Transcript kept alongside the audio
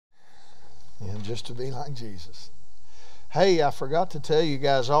just to be like Jesus. Hey, I forgot to tell you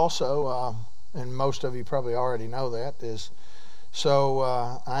guys also, and most of you probably already know that,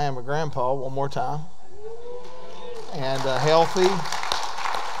 I am a grandpa one more time, and a healthy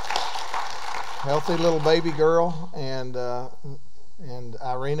little baby girl, and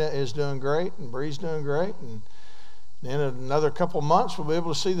Irina is doing great, and Bree's doing great, and in another couple months we'll be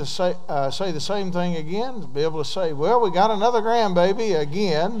able to say the same thing again. Be able to say, well, we got another grandbaby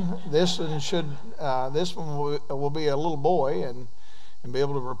again. This one will be a little boy, and be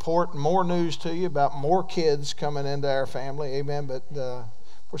able to report more news to you about more kids coming into our family. Amen. But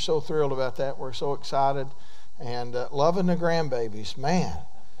we're so thrilled about that. We're so excited, and loving the grandbabies. Man,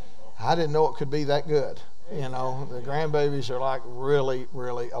 I didn't know it could be that good. You know, the grandbabies are like really,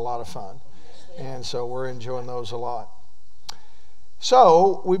 really a lot of fun. And so we're enjoying those a lot.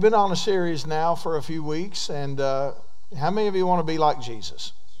 So we've been on a series now for a few weeks, and how many of you want to be like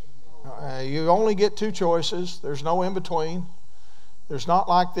Jesus? You only get two choices. There's no in between. There's not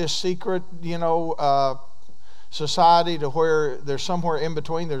like this secret, society to where there's somewhere in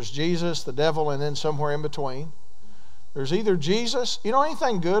between. There's Jesus, the devil, and then somewhere in between. There's either Jesus. You know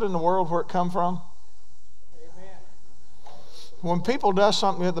anything good in the world where it come from? When people do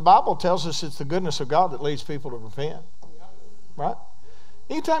something, the Bible tells us it's the goodness of God that leads people to repent. Right?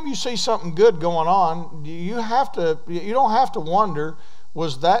 Anytime you see something good going on, you don't have to wonder,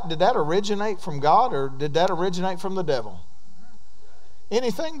 did that originate from God or did that originate from the devil?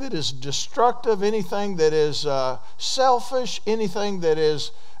 Anything that is destructive, anything that is selfish, anything that is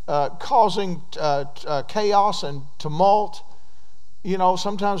causing chaos and tumult.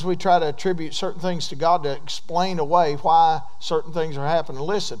 Sometimes we try to attribute certain things to God to explain away why certain things are happening.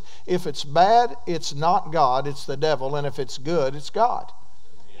 Listen, if it's bad, it's not God, it's the devil. And if it's good, it's God.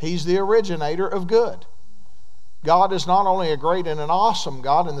 He's the originator of good. God is not only a great and an awesome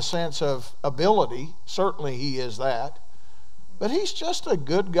God in the sense of ability, certainly He is that, but He's just a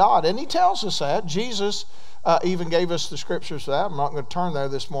good God. And He tells us that. Jesus even gave us the scriptures for that. I'm not going to turn there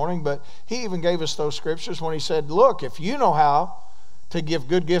this morning, but He even gave us those scriptures when He said, look, if you know how to give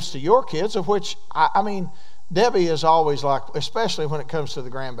good gifts to your kids, of which, Debbie is always like, especially when it comes to the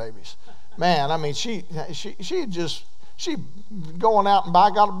grandbabies. Man, she going out and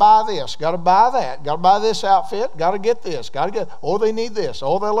got to buy this, got to buy that, got to buy this outfit, got to get this, they need this, they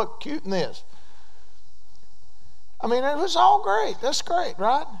look cute in this. It was all great. That's great,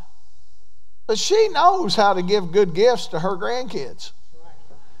 right? But she knows how to give good gifts to her grandkids.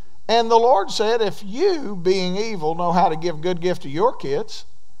 And the Lord said, if you, being evil, know how to give good gifts to your kids,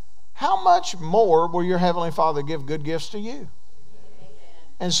 how much more will your Heavenly Father give good gifts to you?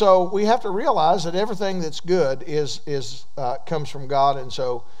 And so we have to realize that everything that's good comes from God. And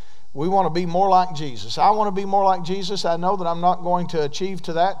so we want to be more like Jesus. I want to be more like Jesus. I know that I'm not going to achieve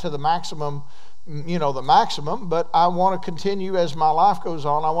to the maximum, but I want to continue as my life goes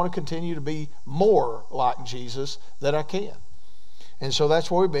on. I want to continue to be more like Jesus that I can. And so that's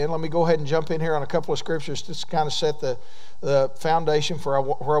where we've been. Let me go ahead and jump in here on a couple of scriptures to kind of set the foundation for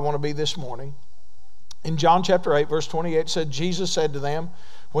where I want to be this morning. In John chapter 8, verse 28, it said, Jesus said to them,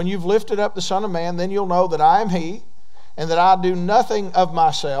 when you've lifted up the Son of Man, then you'll know that I am He, and that I do nothing of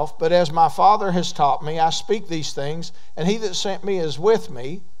myself, but as my Father has taught me, I speak these things, and He that sent me is with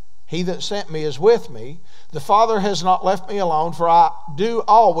me. He that sent me is with me. The Father has not left me alone, for I do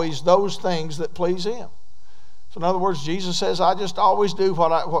always those things that please Him. So in other words, Jesus says, I just always do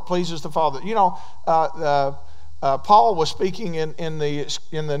what pleases the Father. Paul was speaking in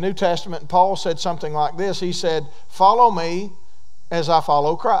the New Testament, and Paul said something like this. He said, follow me as I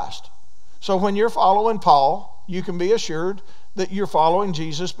follow Christ. So when you're following Paul, you can be assured that you're following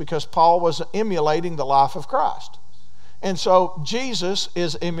Jesus because Paul was emulating the life of Christ. And so Jesus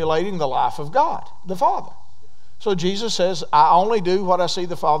is emulating the life of God, the Father. So Jesus says, I only do what I see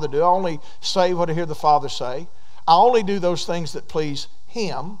the Father do. I only say what I hear the Father say. I only do those things that please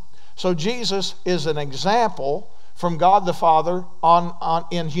Him. So Jesus is an example from God the Father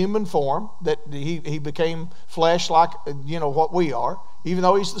in human form, that he became flesh like what we are. Even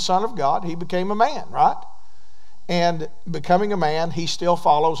though He's the Son of God, He became a man, right? And becoming a man, He still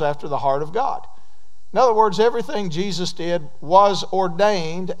follows after the heart of God. In other words, everything Jesus did was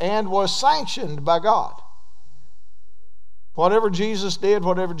ordained and was sanctioned by God. Whatever Jesus did,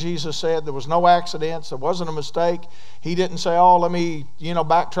 whatever Jesus said, there was no accidents, there wasn't a mistake. He didn't say, let me,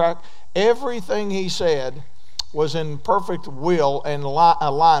 backtrack. Everything He said was in perfect will and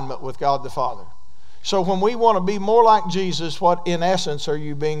alignment with God the Father. So when we want to be more like Jesus, what in essence are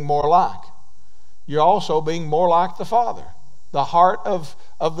you being more like? You're also being more like the Father. The heart of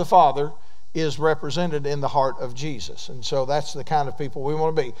the Father is represented in the heart of Jesus. And so that's the kind of people we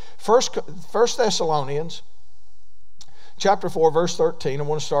want to be. First Thessalonians chapter 4, verse 13. I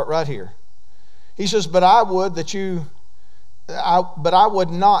want to start right here. He says, But I would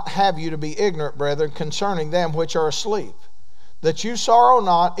not have you to be ignorant, brethren, concerning them which are asleep, that you sorrow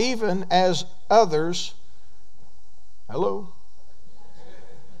not, even as others,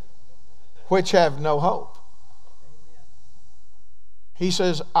 which have no hope. He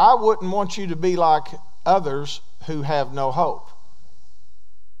says, I wouldn't want you to be like others who have no hope.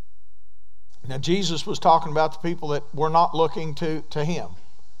 Now, Jesus was talking about the people that were not looking to Him.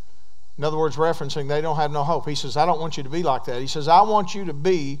 In other words, referencing they don't have no hope. He says, I don't want you to be like that. He says, I want you to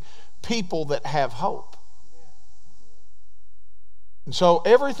be people that have hope. And so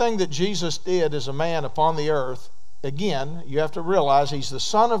everything that Jesus did as a man upon the earth, again, you have to realize He's the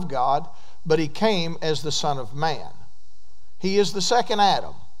Son of God, but He came as the Son of Man. He is the second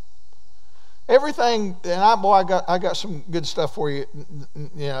Adam. Everything, and I got some good stuff for you.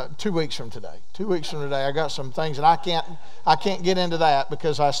 2 weeks from today. 2 weeks from today, I got some things, and I can't get into that,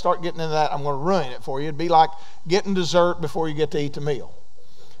 because I start getting into that, I'm going to ruin it for you. It'd be like getting dessert before you get to eat the meal.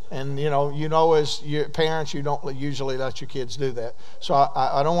 And as your parents, you don't usually let your kids do that. So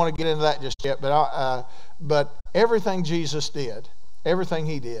I don't want to get into that just yet. But everything Jesus did, everything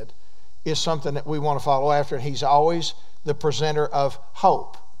He did, is something that we want to follow after. And He's always the presenter of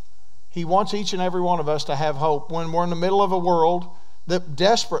hope. He wants each and every one of us to have hope when we're in the middle of a world that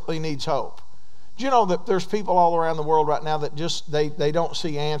desperately needs hope. Do you know that there's people all around the world right now that just they don't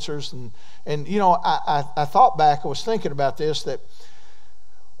see answers? And I thought back, I was thinking about this, that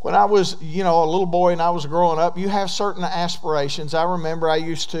when I was, a little boy and I was growing up, you have certain aspirations. I remember I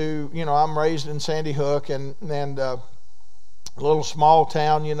used to, I'm raised in Sandy Hook and a little small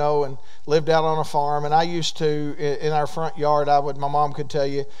town, and lived out on a farm. And I used to, in our front yard, my mom could tell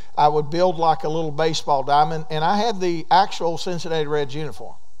you, I would build like a little baseball diamond, and I had the actual Cincinnati Reds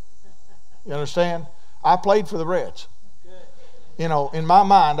uniform. You understand? I played for the Reds. In my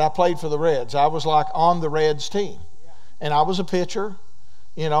mind, I played for the Reds. I was like on the Reds team. And I was a pitcher,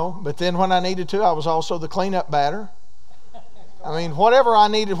 but then when I needed to, I was also the cleanup batter. I mean, whatever I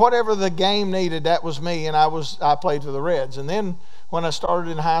needed, whatever the game needed, that was me, and I played for the Reds. And then when I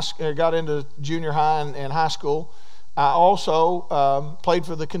started in high school, got into junior high and high school, I also played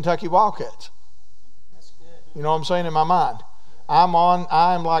for the Kentucky Wildcats. That's good. You know what I'm saying? In my mind, I'm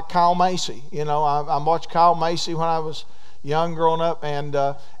like Kyle Macy. I watched Kyle Macy when I was young, growing up, and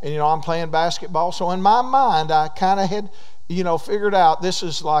I'm playing basketball. So in my mind, I kind of had, figured out this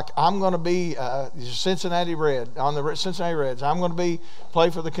is like, I'm going to be Cincinnati Red, on the Cincinnati Reds. I'm going to play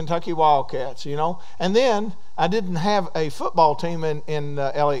for the Kentucky Wildcats, And then I didn't have a football team in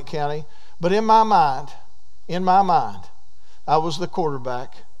Elliott County, but in my mind, I was the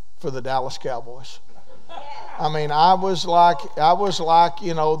quarterback for the Dallas Cowboys. I mean, I was like,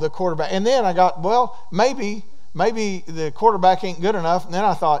 the quarterback. And then I got, maybe the quarterback ain't good enough. And then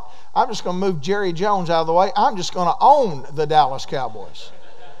I thought, I'm just going to move Jerry Jones out of the way. I'm just going to own the Dallas Cowboys.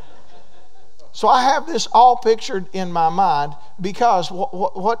 So I have this all pictured in my mind, because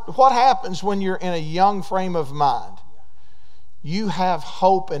what happens when you're in a young frame of mind? You have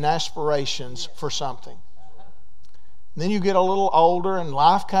hope and aspirations for something. And then you get a little older and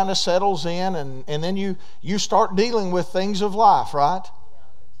life kind of settles in, and then you start dealing with things of life, right?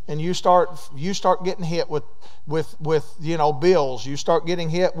 And you start getting hit with bills. You start getting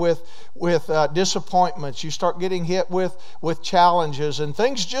hit with disappointments. You start getting hit with challenges, and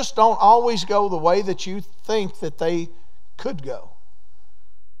things just don't always go the way that you think that they could go.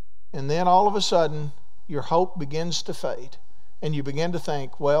 And then all of a sudden, your hope begins to fade, and you begin to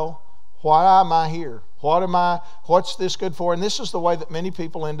think, well, why am I here? What's this good for? And this is the way that many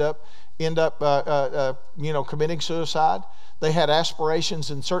people end up committing suicide. They had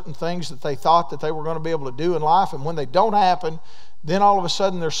aspirations in certain things that they thought that they were going to be able to do in life, and when they don't happen, then all of a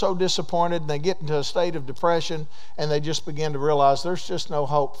sudden they're so disappointed, and they get into a state of depression, and they just begin to realize there's just no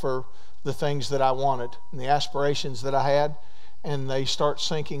hope for the things that I wanted and the aspirations that I had, and they start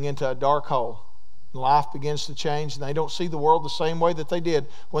sinking into a dark hole. Life begins to change, and they don't see the world the same way that they did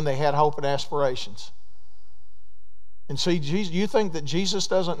when they had hope and aspirations. And see, you think that Jesus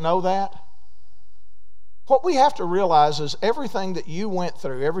doesn't know that? What we have to realize is everything that you went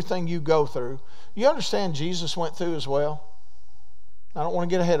through, everything you go through, you understand Jesus went through as well. I don't want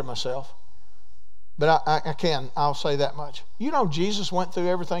to get ahead of myself, but I'll say that much. Jesus went through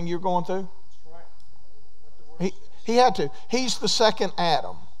everything you're going through. He had to. He's the second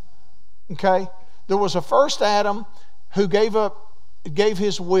Adam. Okay? There was a first Adam who gave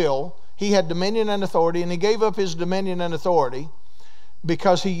his will. He had dominion and authority, and he gave up his dominion and authority.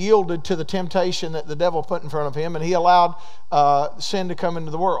 because he yielded to the temptation that the devil put in front of him, and he allowed sin to come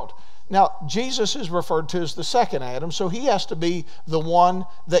into the world. Now, Jesus is referred to as the second Adam, so he has to be the one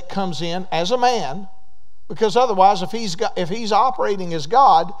that comes in as a man, because otherwise, if he's operating as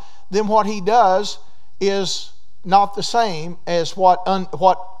God, then what he does is not the same as what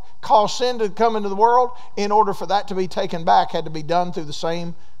caused sin to come into the world. In order for that to be taken back, had to be done through the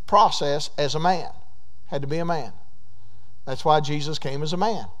same process as a man. Had to be a man. That's why Jesus came as a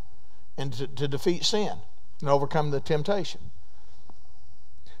man, and to defeat sin and overcome the temptation.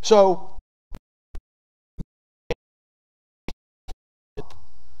 So,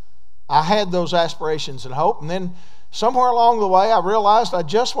 I had those aspirations and hope, and then somewhere along the way I realized I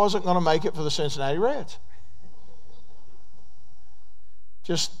just wasn't going to make it for the Cincinnati Reds.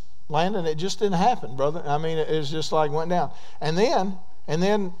 Just, Landon, it just didn't happen, brother. I mean, it was just like went down. And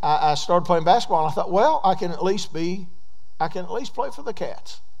then I started playing basketball, and I thought, well, I can at least play for the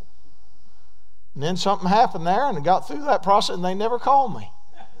Cats. And then something happened there, and I got through that process, and they never called me.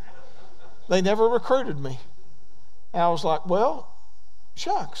 They never recruited me. And I was like, well,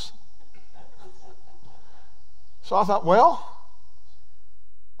 shucks. So I thought, well,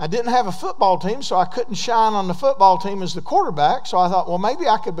 I didn't have a football team, so I couldn't shine on the football team as the quarterback. So I thought, well, maybe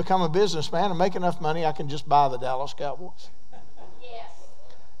I could become a businessman and make enough money I can just buy the Dallas Cowboys. Yes.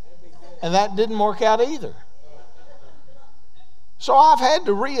 And that didn't work out either. So I've had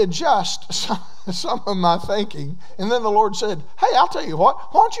to readjust some of my thinking. And then the Lord said, hey, I'll tell you what,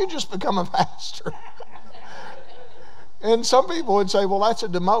 why don't you just become a pastor? And some people would say, well,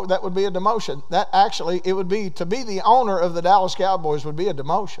 that would be a demotion. That actually, it would be, to be the owner of the Dallas Cowboys would be a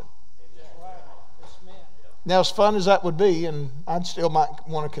demotion. Now, as fun as that would be, and I'd still might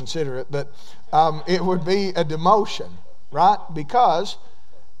want to consider it, but it would be a demotion, right? Because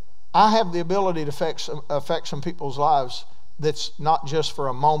I have the ability to affect some people's lives that's not just for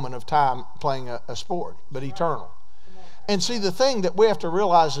a moment of time playing a sport, but eternal. And see, the thing that we have to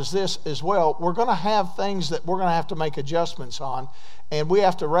realize is this as well. We're going to have things that we're going to have to make adjustments on, and we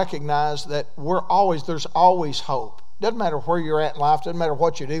have to recognize that there's always hope. Doesn't matter where you're at in life, doesn't matter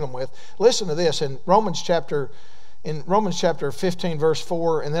what you're dealing with. Listen to this in Romans chapter 15, verse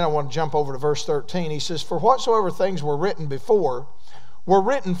 4, and then I want to jump over to verse 13. He says, for whatsoever things were written before were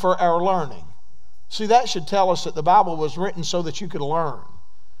written for our learning. See, that should tell us that the Bible was written so that you could learn.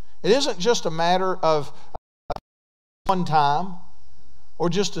 It isn't just a matter of one time, or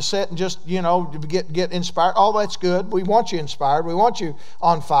just to sit and just, to get inspired. All that's good. We want you inspired. We want you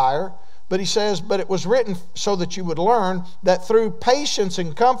on fire. But he says, but it was written so that you would learn that through patience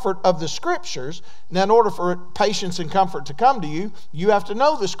and comfort of the Scriptures. Now, in order for patience and comfort to come to you, you have to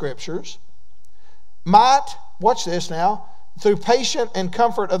know the Scriptures. Watch this now, through patience and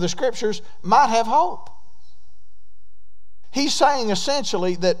comfort of the Scriptures, might have hope. He's saying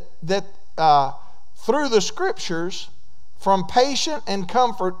essentially that through the Scriptures, from patience and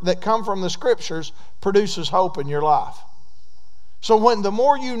comfort that come from the Scriptures, produces hope in your life. So when the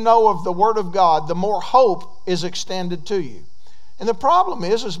more you know of the Word of God, the more hope is extended to you. And the problem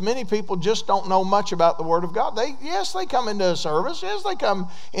is many people just don't know much about the Word of God. They come into a service. Yes, they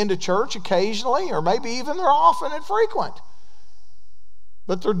come into church occasionally, or maybe even they're often and frequent.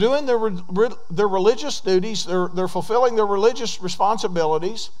 But they're doing their religious duties. They're fulfilling their religious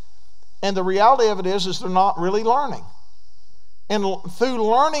responsibilities. And the reality of it is they're not really learning. And through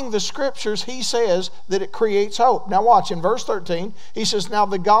learning the Scriptures, he says that it creates hope. Now watch, in verse 13, he says, now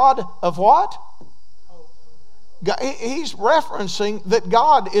the God of what? Hope. He's referencing that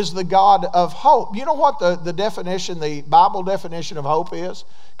God is the God of hope. You know what the definition, the Bible definition of hope is?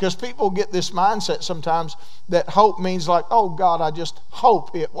 Because people get this mindset sometimes that hope means like, oh God, I just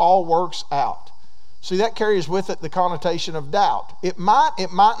hope it all works out. See, that carries with it the connotation of doubt. It might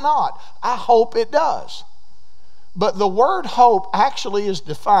not. I hope it does. But the word hope actually is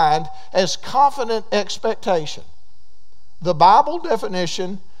defined as confident expectation. The Bible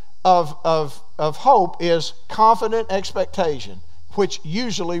definition of hope is confident expectation, which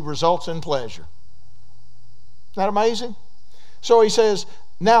usually results in pleasure. Isn't that amazing? So he says,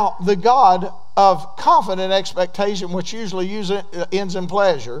 now the God of confident expectation, which usually ends in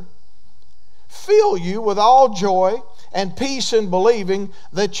pleasure, fill you with all joy and peace in believing,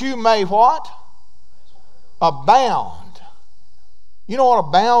 that you may what? Abound. You know what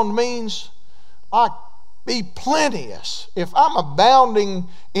abound means? Like be plenteous. If I'm abounding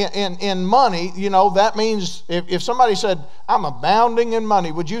in money, that means if somebody said, I'm abounding in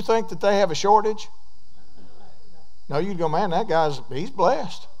money, would you think that they have a shortage? No, you'd go, man, he's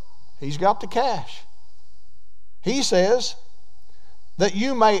blessed. He's got the cash. He says that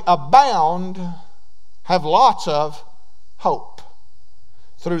you may abound, have lots of hope.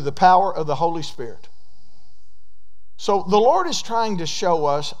 through the power of the Holy Spirit. So the Lord is trying to show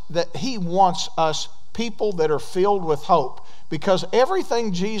us that He wants us people that are filled with hope, because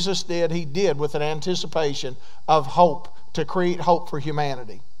everything Jesus did, He did with an anticipation of hope, to create hope for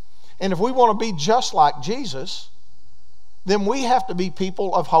humanity. And if we want to be just like Jesus, then we have to be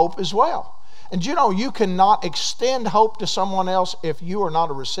people of hope as well. And you know, you cannot extend hope to someone else if you are not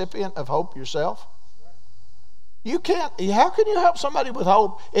a recipient of hope yourself. You can't. How can you help somebody with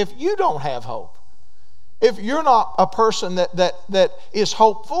hope if you don't have hope? If you're not a person that is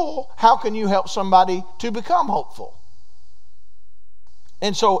hopeful, how can you help somebody to become hopeful?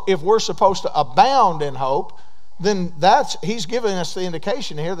 And so if we're supposed to abound in hope, then He's giving us the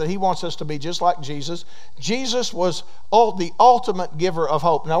indication here that He wants us to be just like Jesus. Jesus was the ultimate giver of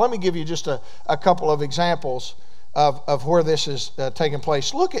hope. Now let me give you just a couple of examples of where this is taking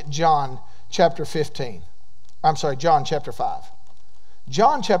place. Look at John chapter 5.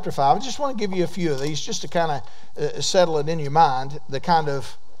 John chapter 5, I just want to give you a few of these just to kind of settle it in your mind, the kind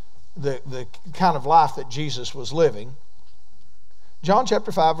of life that Jesus was living. John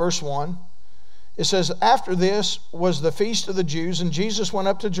chapter 5, verse 1, it says, "After this was the feast of the Jews, and Jesus went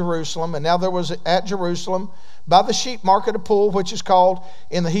up to Jerusalem, and now there was at Jerusalem by the sheep market a pool, which is called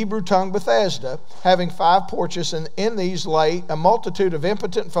in the Hebrew tongue Bethesda, having 5 porches, and in these lay a multitude of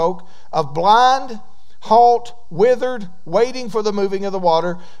impotent folk, of blind, halt, withered, waiting for the moving of the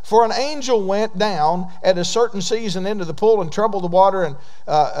water. For an angel went down at a certain season into the pool and troubled the water, and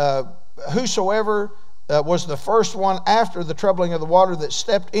whosoever was the first one after the troubling of the water that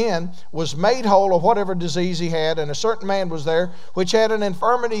stepped in was made whole of whatever disease he had. And a certain man was there which had an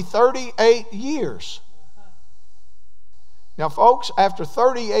infirmity 38 years. Now, folks, after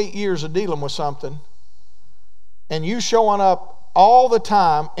 38 years of dealing with something, and you showing up all the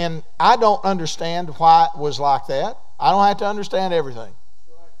time, and I don't understand why it was like that. I don't have to understand everything.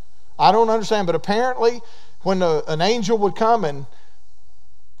 I don't understand, but apparently when an angel would come and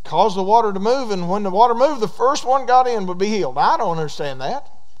cause the water to move, and when the water moved, the first one got in would be healed. I don't understand that.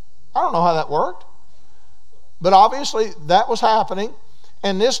 I don't know how that worked. But obviously that was happening,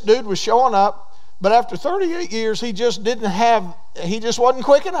 and this dude was showing up, but after 38 years he just wasn't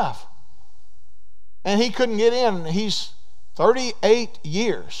quick enough. And he couldn't get in. He's 38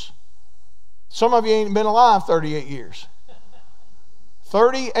 years. Some of you ain't been alive 38 years.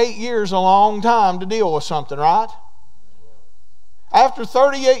 38 years, a long time to deal with something, right? After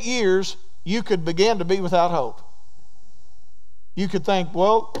 38 years, you could begin to be without hope. You could think,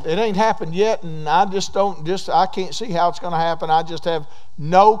 well, it ain't happened yet, and I can't see how it's going to happen. I just have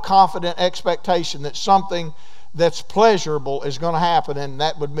no confident expectation that something that's pleasurable is going to happen, and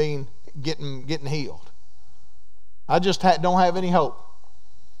that would mean getting healed. I just don't have any hope.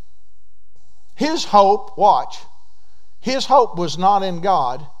 His hope, watch, his hope was not in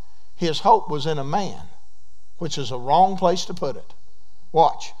God. His hope was in a man, which is a wrong place to put it.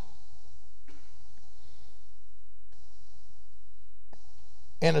 Watch.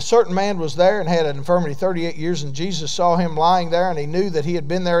 And a certain man was there and had an infirmity 38 years, and Jesus saw him lying there, and he knew that he had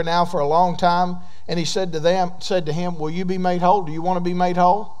been there now for a long time. And he said to him, "Will you be made whole? Do you want to be made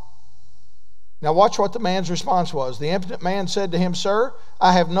whole?" Now watch what the man's response was. The impotent man said to him, "Sir,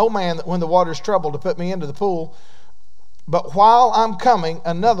 I have no man that when the water is troubled to put me into the pool, but while I'm coming,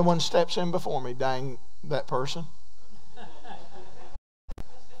 another one steps in before me." Dang that person.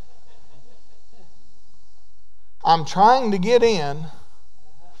 I'm trying to get in,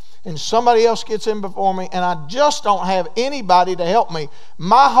 and somebody else gets in before me, and I just don't have anybody to help me.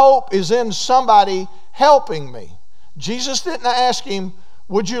 My hope is in somebody helping me. Jesus didn't ask him,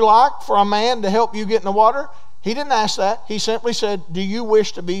 "Would you like for a man to help you get in the water?" He didn't ask that. He simply said, "Do you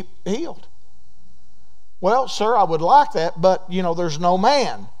wish to be healed?" "Well, sir, I would like that, but, there's no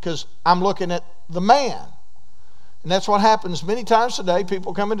man," because I'm looking at the man. And that's what happens many times today.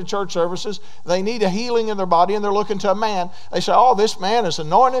 People come into church services, they need a healing in their body, and they're looking to a man. They say, "Oh, this man is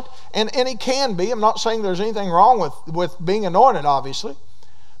anointed," and he can be. I'm not saying there's anything wrong with being anointed, obviously.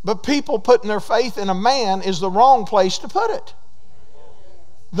 But people putting their faith in a man is the wrong place to put it.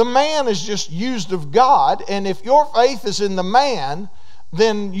 The man is just used of God, and if your faith is in the man,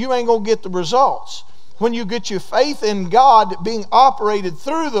 then you ain't going to get the results. When you get your faith in God being operated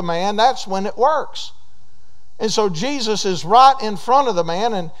through the man, that's when it works. And so Jesus is right in front of the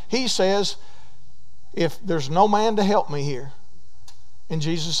man, and he says, "If there's no man to help me here." And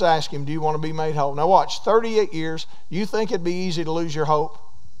Jesus asked him, "Do you want to be made whole?" Now watch, 38 years, you think it'd be easy to lose your hope?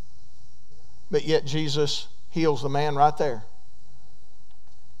 But yet Jesus heals the man right there.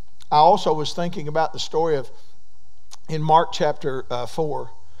 I also was thinking about the story in Mark chapter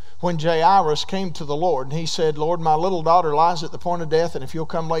 4, when Jairus came to the Lord and he said, Lord, my little daughter lies at the point of death, and if you'll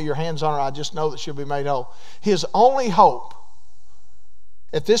come lay your hands on her, I just know that she'll be made whole. His only hope,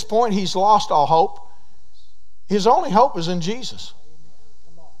 at this point he's lost all hope, his only hope is in Jesus.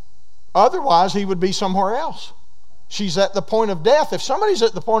 Otherwise he would be somewhere else. She's at the point of death. If somebody's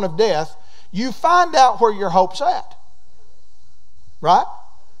at the point of death, you find out where your hope's at. Right?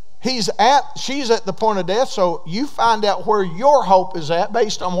 She's at the point of death, so you find out where your hope is at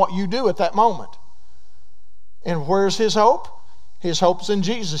based on what you do at that moment. And where's his hope? His hope's in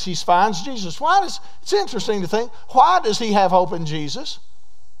Jesus. He finds Jesus. It's interesting to think, why does he have hope in Jesus?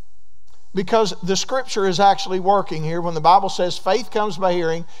 Because the Scripture is actually working here when the Bible says faith comes by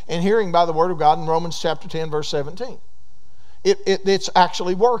hearing, and hearing by the Word of God in Romans chapter 10, verse 17. It's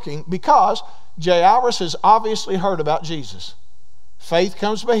actually working because Jairus has obviously heard about Jesus. Faith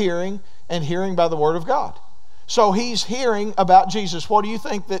comes by hearing, and hearing by the Word of God. So he's hearing about Jesus. What do you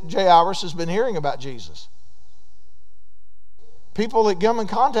think that Jairus has been hearing about Jesus? People that come in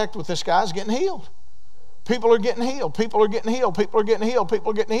contact with this guy is getting healed. People are getting healed. People are getting healed. People are getting healed.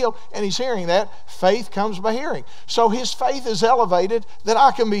 People are getting healed. And he's hearing that. Faith comes by hearing. So his faith is elevated that I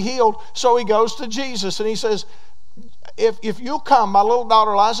can be healed. So he goes to Jesus and he says, if you'll come, my little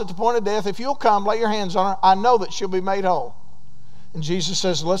daughter lies at the point of death. If you'll come, lay your hands on her, I know that she'll be made whole. And Jesus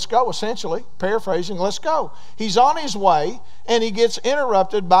says, let's go, essentially, paraphrasing, let's go. He's on his way, and he gets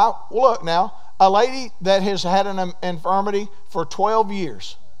interrupted by, look now, a lady that has had an infirmity for 12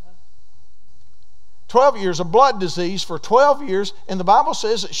 years. 12 years, a blood disease for 12 years, and the Bible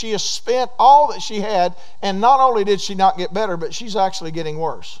says that she has spent all that she had, and not only did she not get better, but she's actually getting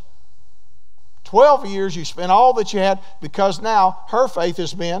worse. 12 years you spent all that you had because now her faith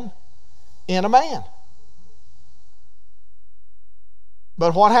has been in a man.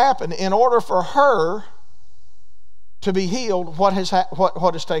 But what happened? In order for her to be healed, what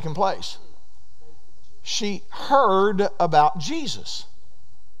has taken place? She heard about Jesus.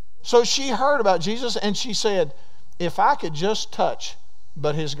 So she heard about Jesus and she said, if I could just touch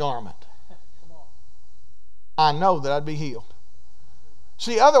but his garment, I know that I'd be healed.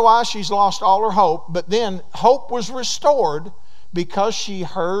 See, otherwise she's lost all her hope, but then hope was restored because she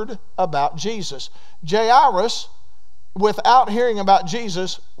heard about Jesus. Jairus, without hearing about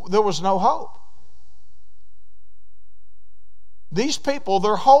Jesus, there was no hope. These people,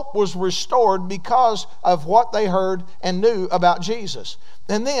 their hope was restored because of what they heard and knew about Jesus.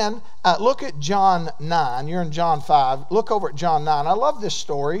 And then, look at John 9. You're in John 5. Look over at John 9. I love this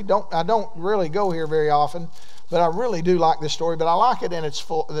story. I don't really go here very often, but I really do like this story. But I like it in its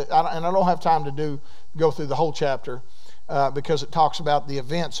full, and I don't have time to go through the whole chapter. Because it talks about the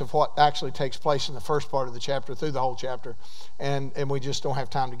events of what actually takes place in the first part of the chapter through the whole chapter. And we just don't have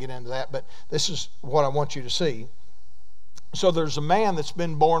time to get into that. But this is what I want you to see. So there's a man that's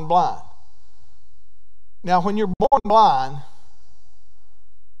been born blind. Now, when you're born blind,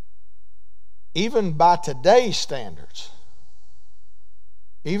 even by today's standards,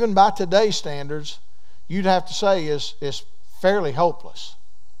 you'd have to say is fairly hopeless,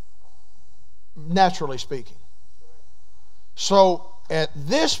 naturally speaking. So at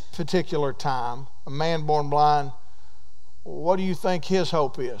this particular time, a man born blind, what do you think his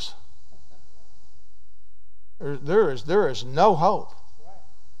hope is? There is no hope.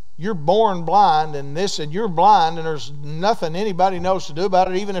 You're born blind, and you're blind, and there's nothing anybody knows to do about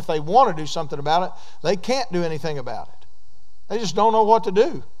it. Even if they want to do something about it, they can't do anything about it. They just don't know what to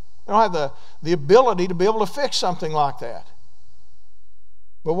do. They don't have the ability to be able to fix something like that.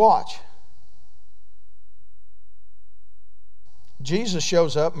 But watch. Jesus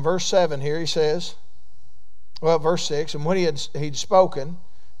shows up in verse 7 here. He says, verse 6, and when he'd spoken,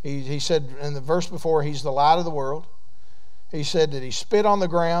 he said in the verse before, he's the light of the world. He said that he spit on the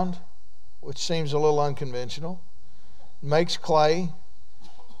ground, which seems a little unconventional, makes clay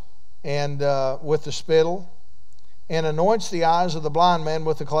and with the spittle, and anoints the eyes of the blind man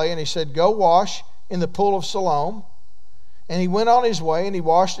with the clay. And he said, go wash in the pool of Siloam. And he went on his way, and he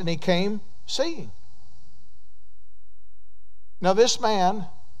washed, and he came seeing. Now this man,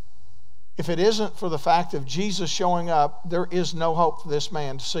 if it isn't for the fact of Jesus showing up, there is no hope for this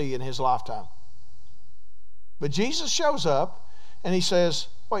man to see in his lifetime. But Jesus shows up and he says,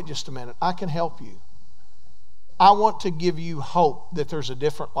 wait just a minute, I can help you. I want to give you hope that there's a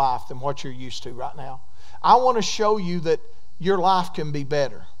different life than what you're used to right now. I want to show you that your life can be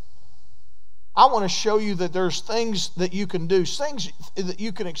better. I want to show you that there's things that you can do, things that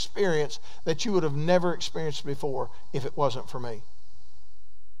you can experience that you would have never experienced before if it wasn't for me.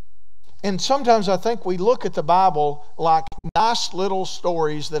 And sometimes I think we look at the Bible like nice little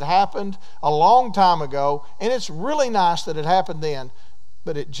stories that happened a long time ago, and it's really nice that it happened then,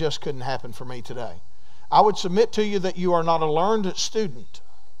 but it just couldn't happen for me today. I would submit to you that you are not a learned student.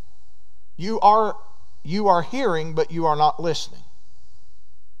 You are hearing, but you are not listening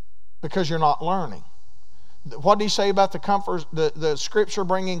because you're not learning. What did he say about the comfort, the Scripture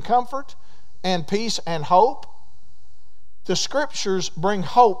bringing comfort and peace and hope? The Scriptures bring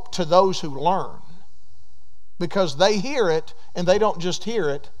hope to those who learn because they hear it, and they don't just hear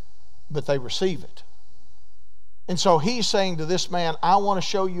it, but they receive it. And so he's saying to this man, I want to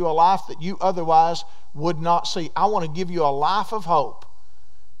show you a life that you otherwise would not see. I want to give you a life of hope.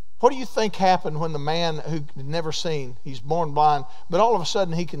 What do you think happened when the man who had never seen, he's born blind, but all of a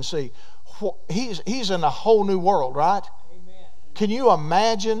sudden he can see? He's in a whole new world, right? Amen. Can you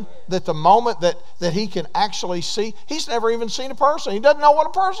imagine that the moment that he can actually see, he's never even seen a person. He doesn't know what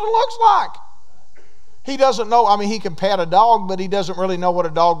a person looks like. He doesn't know, I mean, he can pet a dog, but he doesn't really know what a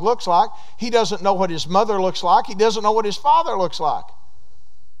dog looks like. He doesn't know what his mother looks like. He doesn't know what his father looks like.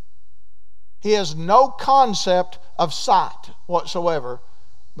 He has no concept of sight whatsoever,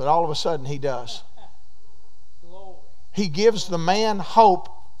 but all of a sudden he does. He gives the man hope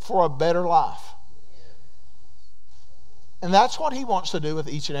for a better life. And that's what he wants to do with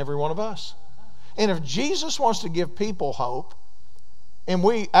each and every one of us. And if Jesus wants to give people hope, and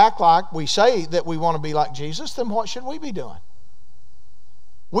we act like we say that we want to be like Jesus, then what should we be doing?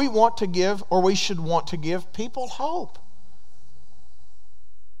 We want to give, or we should want to give people hope.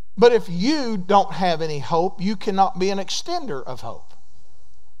 But if you don't have any hope, you cannot be an extender of hope.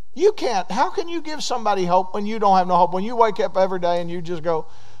 You can't. How can you give somebody hope when you don't have no hope? When you wake up every day and you just go,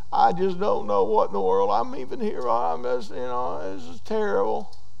 I just don't know what in the world I'm even here. I'm just, this is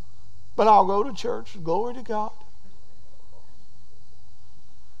terrible. But I'll go to church. Glory to God.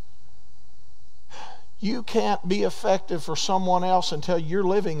 You can't be effective for someone else until you're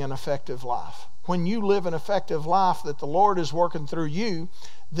living an effective life. When you live an effective life that the Lord is working through you,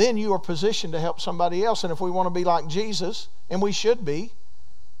 then you are positioned to help somebody else. And if we want to be like Jesus, and we should be,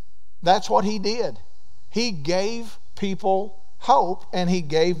 that's what he did. He gave people hope, and he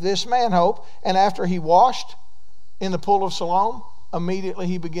gave this man hope. And after he washed in the pool of Siloam, immediately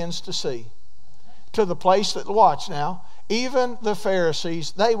he begins to see. To the place that, watch now, even the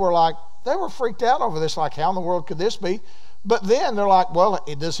Pharisees, they were freaked out over this, like, how in the world could this be? But then they're like, well,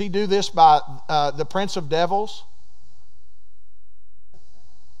 does he do this by the prince of devils?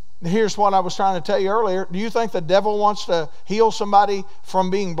 Here's what I was trying to tell you earlier. Do you think the devil wants to heal somebody from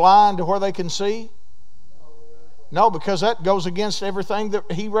being blind to where they can see? No, because that goes against everything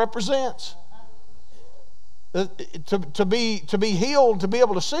that he represents. To be healed, to be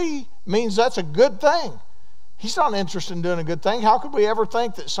able to see, means that's a good thing. He's not interested in doing a good thing. How could we ever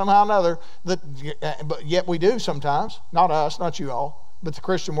think that somehow or another, but yet we do sometimes, not us, not you all, but the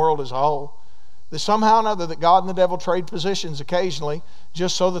Christian world as a whole, that somehow or another that God and the devil trade positions occasionally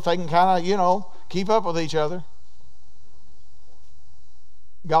just so that they can kind of, keep up with each other.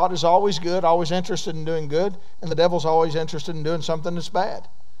 God is always good, always interested in doing good, and the devil's always interested in doing something that's bad.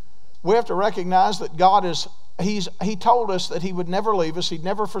 We have to recognize that God He told us that He would never leave us, He'd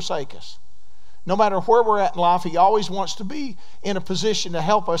never forsake us. No matter where we're at in life, He always wants to be in a position to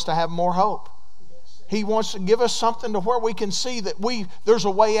help us to have more hope. He wants to give us something to where we can see that there's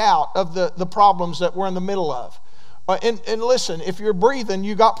a way out of the problems that we're in the middle of. And listen, if you're breathing,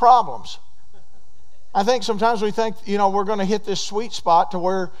 you got problems. I think sometimes we think, we're going to hit this sweet spot to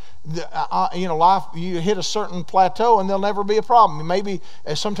where, life, you hit a certain plateau and there'll never be a problem. Maybe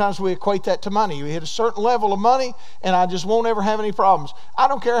sometimes we equate that to money. You hit a certain level of money and I just won't ever have any problems. I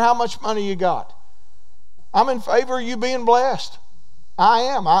don't care how much money you got. I'm in favor of you being blessed. I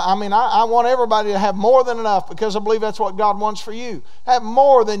am. I want everybody to have more than enough because I believe that's what God wants for you. Have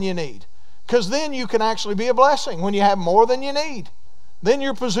more than you need. Because then you can actually be a blessing when you have more than you need. Then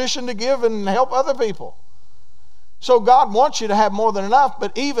you're positioned to give and help other people. So God wants you to have more than enough,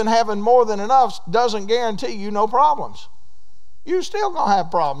 but even having more than enough doesn't guarantee you no problems. You're still going to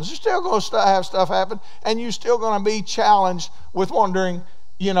have problems. You're still going to have stuff happen, and you're still going to be challenged with wondering,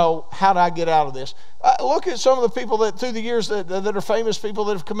 how do I get out of this? Look at some of the people that through the years that are famous people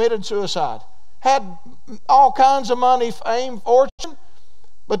that have committed suicide. Had all kinds of money, fame, fortune,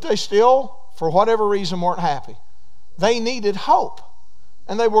 but they still, for whatever reason, weren't happy. They needed hope.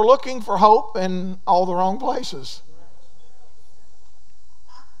 And they were looking for hope in all the wrong places.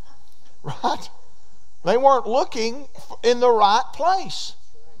 Right? They weren't looking in the right place.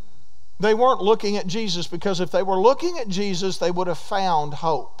 They weren't looking at Jesus, because if they were looking at Jesus, they would have found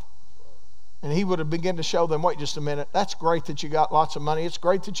hope. And He would have begun to show them, wait just a minute, that's great that you got lots of money. It's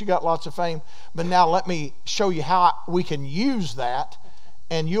great that you got lots of fame. But now let me show you how we can use that,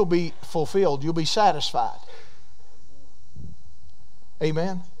 and you'll be fulfilled. You'll be satisfied.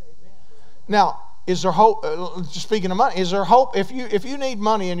 Amen. Now, is there hope? Speaking of money, is there hope? If you need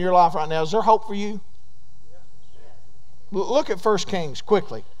money in your life right now, is there hope for you? Look at 1 Kings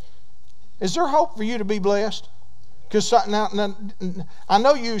quickly. Is there hope for you to be blessed? Because now, I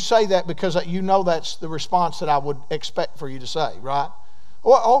know you say that because you know that's the response that I would expect for you to say, right?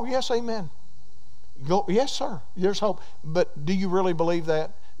 Oh yes, amen. Yes, sir. There's hope. But do you really believe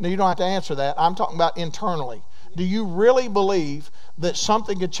that? No, you don't have to answer that. I'm talking about internally. Do you really believe that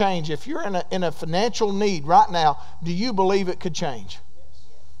something could change? If you're in a financial need right now, do you believe it could change?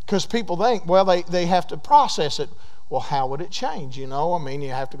 Because people think, well, they have to process it. Well, how would it change? You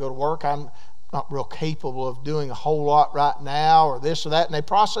have to go to work. I'm not real capable of doing a whole lot right now, or this or that. And they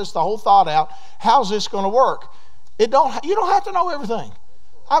process the whole thought out. How's this going to work? You don't have to know everything.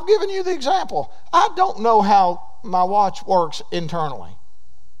 I've given you the example. I don't know how my watch works internally.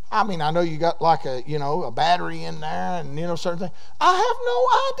 I know you got like a battery in there and certain things. I have no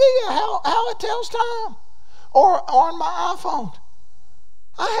idea how it tells time, or on my iPhone.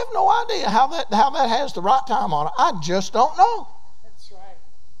 I have no idea how that has the right time on it. I just don't know. That's right.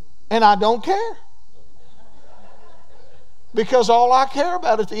 And I don't care. Because all I care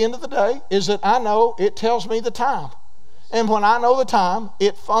about at the end of the day is that I know it tells me the time. And when I know the time,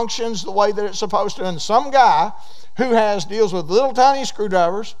 it functions the way that it's supposed to. And some guy who deals with little tiny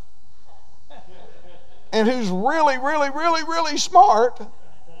screwdrivers and who's really, really, really, really smart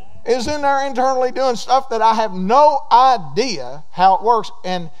is in there internally doing stuff that I have no idea how it works.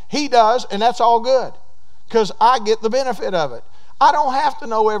 And he does, and that's all good because I get the benefit of it. I don't have to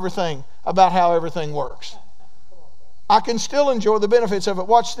know everything about how everything works. I can still enjoy the benefits of it.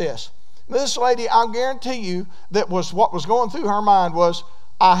 Watch this. This lady, I'll guarantee you that what was going through her mind was,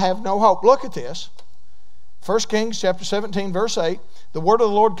 I have no hope. Look at this. 1 Kings chapter 17, verse 8. The word of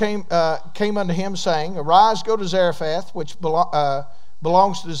the Lord came unto him, saying, Arise, go to Zarephath, which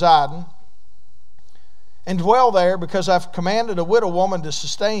belongs to Zidon, and dwell there, because I've commanded a widow woman to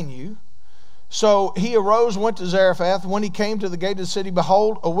sustain you. So he arose and went to Zarephath. When he came to the gate of the city,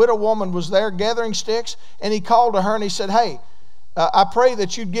 behold, a widow woman was there gathering sticks, and he called to her and he said, Hey, I pray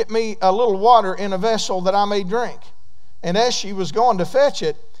that you'd get me a little water in a vessel that I may drink. And as she was going to fetch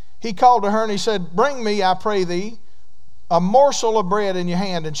it, he called to her and he said, Bring me, I pray thee, a morsel of bread in your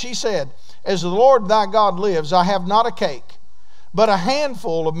hand. And she said, As the Lord thy God lives, I have not a cake, but a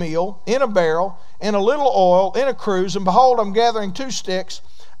handful of meal in a barrel, and a little oil in a cruse. And behold, I'm gathering 2 sticks,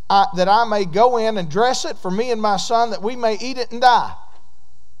 that I may go in and dress it for me and my son, that we may eat it and die.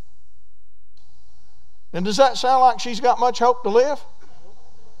 And does that sound like she's got much hope to live?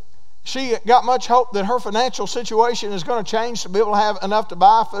 She got much hope that her financial situation is going to change to be able to have enough to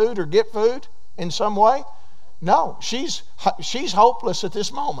buy food or get food in some way? No, she's hopeless at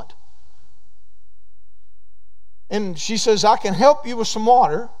this moment. And she says, I can help you with some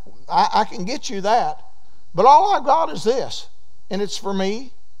water. I can get you that. But all I've got is this, and it's for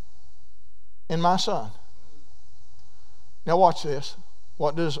me and my son. Now watch this.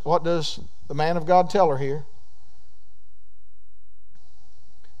 What does the man of God tell her here?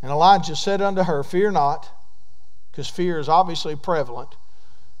 And Elijah said unto her, Fear not, because fear is obviously prevalent.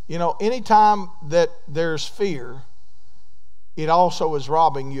 Anytime that there's fear, it also is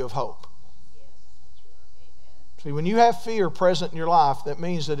robbing you of hope. See, when you have fear present in your life, that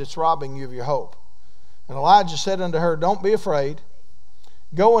means that it's robbing you of your hope. And Elijah said unto her, Don't be afraid.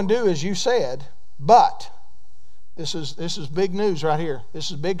 Go and do as you said, but... This is big news right here.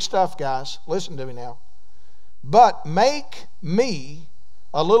 This is big stuff, guys. Listen to me now. But make me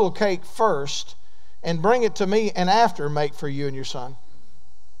a little cake first, and bring it to me, and after make for you and your son.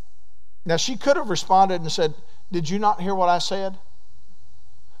 Now, she could have responded and said, Did you not hear what I said?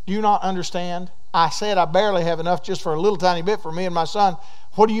 Do you not understand? I said I barely have enough just for a little tiny bit for me and my son.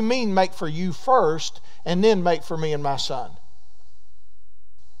 What do you mean make for you first, and then make for me and my son?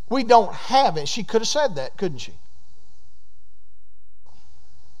 We don't have it. She could have said that, couldn't she?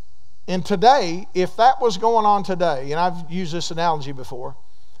 And today, if that was going on today, and I've used this analogy before,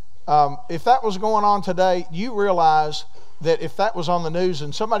 if that was going on today, you realize that if that was on the news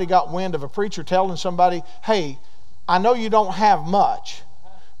and somebody got wind of a preacher telling somebody, Hey, I know you don't have much,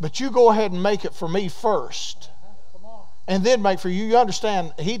 but you go ahead and make it for me first, and then make for you. You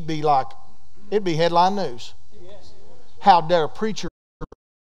understand, it'd be headline news. How dare a preacher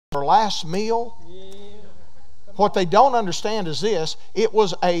for last meal? What they don't understand is this: it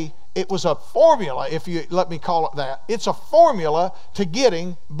was a formula, if you let me call it that. It's a formula to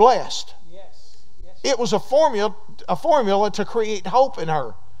getting blessed. It was a formula to create hope in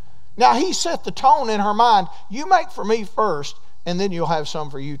her. Now, he set the tone in her mind. You make for me first, and then you'll have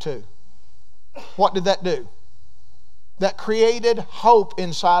some for you too. What did that do? that created hope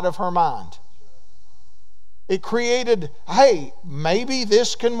inside of her mind. It created, hey, maybe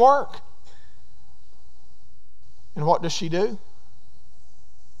this can work. And what does she do?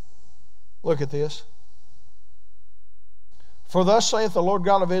 Look at this. For thus saith the Lord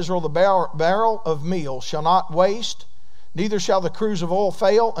God of Israel, the barrel of meal shall not waste, neither shall the cruse of oil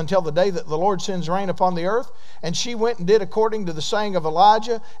fail until the day that the Lord sends rain upon the earth. And she went and did according to the saying of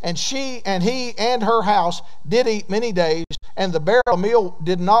Elijah, and she and he and her house did eat many days, and the barrel of meal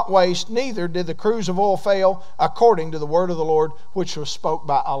did not waste, neither did the cruse of oil fail, according to the word of the Lord which was spoke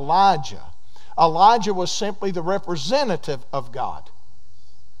by Elijah. Elijah was simply the representative of God.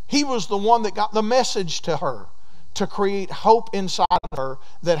 He was the one that got the message to her to create hope inside of her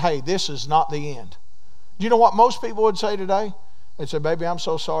that, hey, this is not the end. Do you know what most people would say today? They'd say, baby, I'm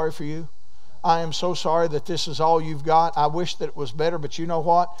so sorry for you. I am so sorry that this is all you've got. I wish that it was better, but you know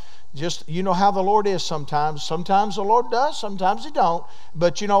what? Just, you know how the Lord is sometimes. Sometimes the Lord does, sometimes He don't.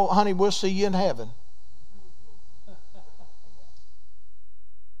 But you know, honey, we'll see you in heaven.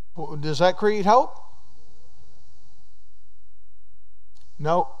 Does that create hope?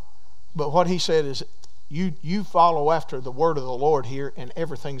 No. But what he said is, you follow after the word of the Lord here, and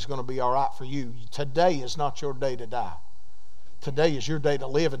everything's going to be all right for you. Today is not your day to die. Today is your day to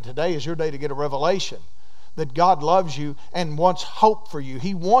live, and today is your day to get a revelation that God loves you and wants hope for you.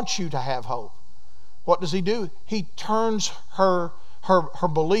 He wants you to have hope. What does He do? He turns her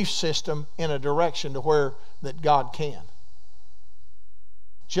belief system in a direction to where that God can.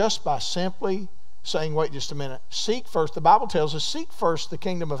 Just by simply saying, wait just a minute, seek first, the Bible tells us, seek first the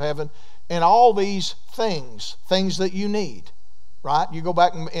kingdom of heaven and all these things that you need. Right? You go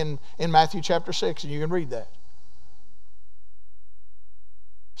back in Matthew chapter 6 and you can read that.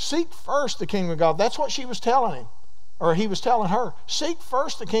 Seek first the kingdom of God. That's what she was telling him, or he was telling her. Seek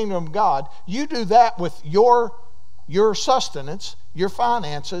first the kingdom of God. You do that with your sustenance, your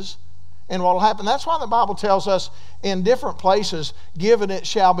finances, and what will happen. That's why the Bible tells us in different places, given it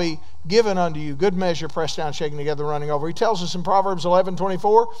shall be given unto you. Good measure, pressed down, shaken together, running over. He tells us in Proverbs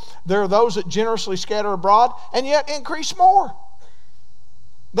 11:24, there are those that generously scatter abroad and yet increase more.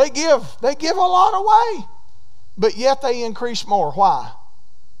 They give a lot away, but yet they increase more. Why?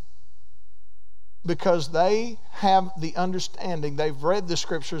 Because they have the understanding. They've read the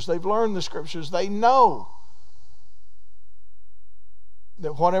Scriptures. They've learned the Scriptures. They know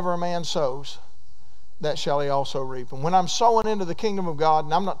that whatever a man sows, that shall he also reap. And when I'm sowing into the kingdom of God,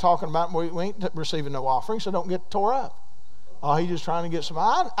 and I'm not talking about, we ain't receiving no offering, so don't get tore up. Oh, he's just trying to get some.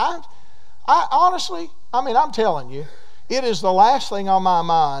 I honestly, I'm telling you, it is the last thing on my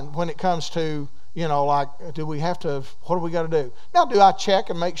mind when it comes to, like, do we have to, what do we got to do? Now, do I check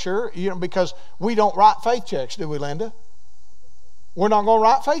and make sure? Because we don't write faith checks, do we, Linda? We're not going to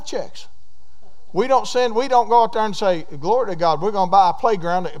write faith checks. We don't go out there and say, glory to God, we're going to buy a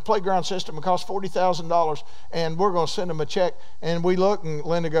playground system. It costs $40,000, and we're going to send them a check. And we look, and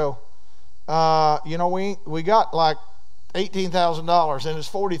Linda go, we got like $18,000, and it's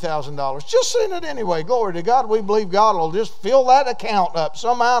 $40,000. Just send it anyway. Glory to God. We believe God will just fill that account up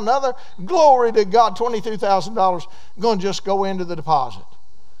somehow or another. Glory to God. $22,000 going to just go into the deposit.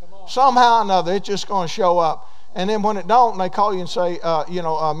 Somehow or another, it's just going to show up. And then when it don't, they call you and say,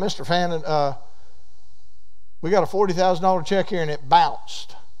 Mr. Fannin, we got a $40,000 check here, and it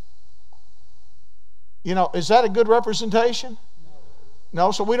bounced. Is that a good representation?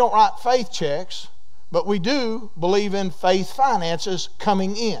 No, so we don't write faith checks, but we do believe in faith finances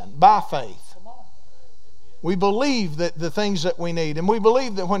coming in by faith. We believe that the things that we need, and we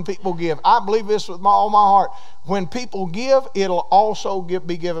believe that when people give, I believe this with all my heart, when people give, it'll also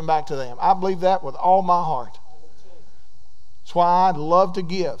be given back to them. I believe that with all my heart. That's why I love to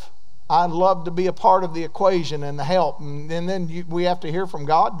give. I love to be a part of the equation and the help. And then we have to hear from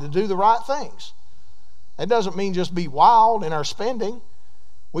God to do the right things. That doesn't mean just be wild in our spending.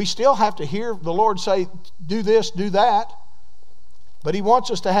 We still have to hear the Lord say, do this, do that. But He wants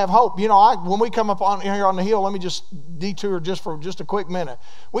us to have hope. When we come up on here on the hill, let me just detour for just a quick minute.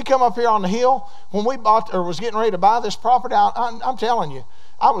 We come up here on the hill, when we bought or was getting ready to buy this property, I'm telling you,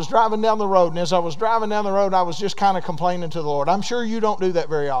 I was driving down the road, and as I was driving down the road, I was just kind of complaining to the Lord. I'm sure you don't do that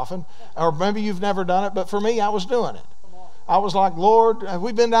very often, or maybe you've never done it, but for me, I was doing it. I was like, Lord,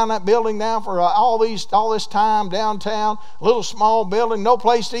 we've been down that building now for all this time, downtown, little small building, no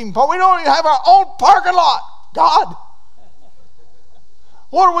place to even park. We don't even have our own parking lot. God,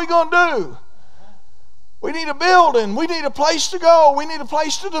 what are we going to do? We need a building. We need a place to go. We need a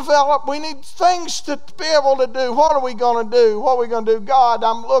place to develop. We need things to be able to do. What are we going to do? What are we going to do? God,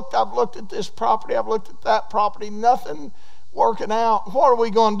 I've looked at this property. I've looked at that property. Nothing working out. What are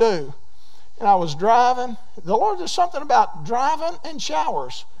we going to do? and I was driving. The Lord, there's something about driving and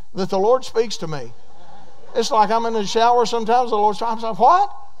showers that the Lord speaks to me. It's like I'm in the shower sometimes. The Lord's talking. I'm like,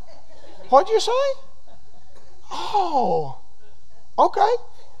 what? What'd you say? Oh, okay.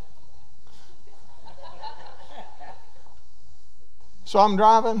 So I'm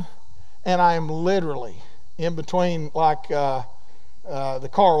driving, and I am literally in between, like the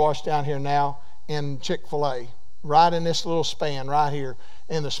car wash down here now and Chick-fil-A, right in this little span right here.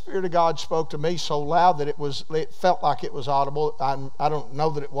 And the Spirit of God spoke to me so loud that it felt like it was audible. I don't know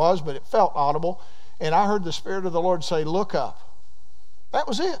that it was, but it felt audible. And I heard the Spirit of the Lord say, look up. That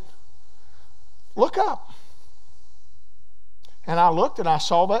was it. Look up. And I looked and I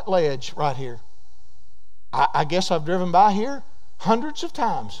saw that ledge right here. I guess I've driven by here hundreds of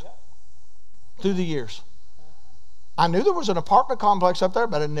times through the years. I knew there was an apartment complex up there,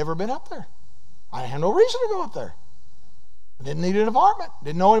 but I'd never been up there. I had no reason to go up there. I didn't need an apartment.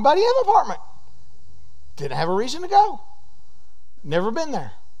 Didn't know anybody in the apartment. Didn't have a reason to go. Never been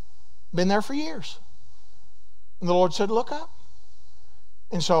there. Been there for years. And the Lord said, look up.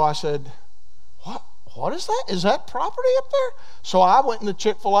 And so I said, what is that? Is that property up there? So I went in the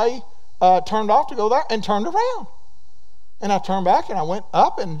Chick-fil-A, turned off to go there, and turned around. And I turned back and I went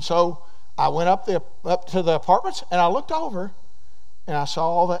up, and so I went up to the apartments, and I looked over and I saw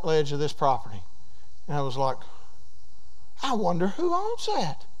all that ledge of this property. And I was like, I wonder who owns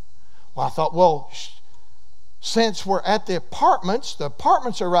that. Well, I thought, well, since we're at the apartments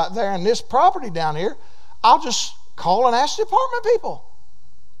are right there, and this property down here, I'll just call and ask the apartment people.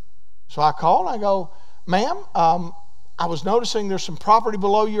 So I called and I go, ma'am, I was noticing there's some property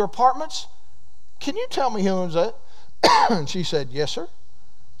below your apartments. Can you tell me who owns that? And she said, yes, sir.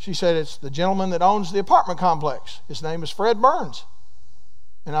 She said, it's the gentleman that owns the apartment complex. His name is Fred Burns.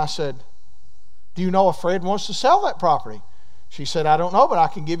 And I said, do you know if Fred wants to sell that property? She said, I don't know, but I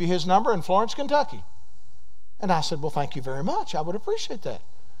can give you his number in Florence, Kentucky. And I said, well, thank you very much. I would appreciate that.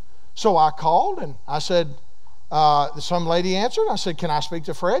 So I called and I said, some lady answered. I said, can I speak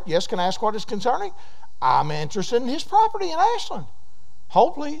to Fred? Yes. Can I ask what is concerning? I'm interested in his property in Ashland.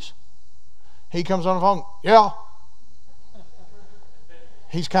 Hold, please. He comes on the phone. Yeah.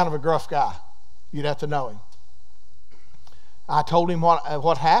 He's kind of a gruff guy. You'd have to know him. I told him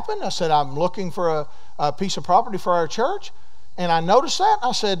what happened. I said, I'm looking for a piece of property for our church. And I noticed that.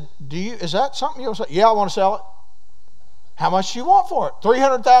 I said, is that something you'll say? Yeah, I want to sell it. How much do you want for it?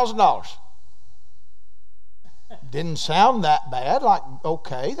 $300,000. Didn't sound that bad. Like,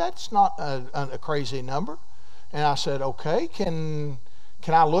 okay, that's not a crazy number. And I said, okay, can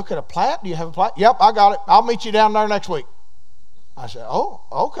I look at a plat? Do you have a plat? Yep, I got it. I'll meet you down there next week. I said, oh,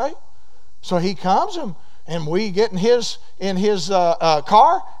 okay. So he comes and we get in his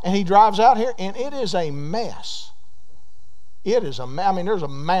car, and he drives out here, and it is a mess. It is I mean, there's a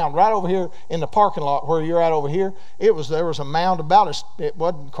mound right over here in the parking lot where you're at over here. There was a mound it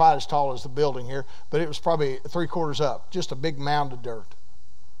wasn't quite as tall as the building here, but it was probably 3/4 up, just a big mound of dirt.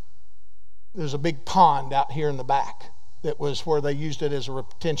 There's a big pond out here in the back that was where they used it as a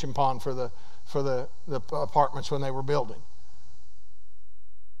retention pond for the apartments when they were building.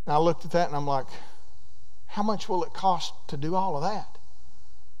 And I looked at that and I'm like, how much will it cost to do all of that?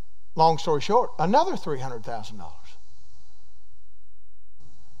 Long story short, another $300,000.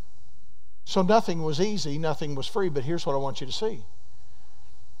 So nothing was easy, nothing was free, but here's what I want you to see.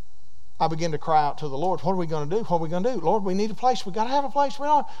 I began to cry out to the Lord, what are we going to do? What are we going to do? Lord, we need a place. We've got to have a place.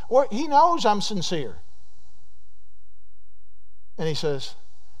 He knows I'm sincere. And he says,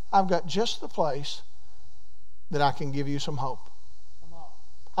 I've got just the place that I can give you some hope.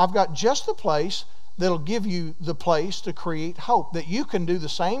 I've got just the place that'll give you the place to create hope, that you can do the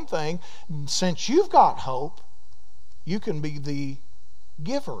same thing. Since you've got hope, you can be the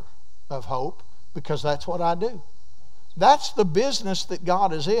giver of hope, because that's what I do. That's the business that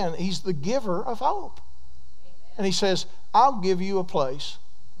God is in. He's the giver of hope. And he says, I'll give you a place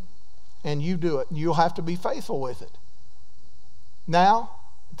and you do it. And you'll have to be faithful with it. Now,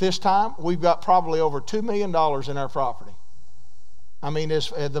 at this time, we've got probably over $2 million in our property. I mean, it's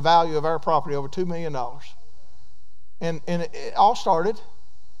the value of our property over $2 million. And it all started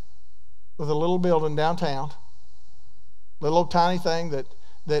with a little building downtown, little old tiny thing that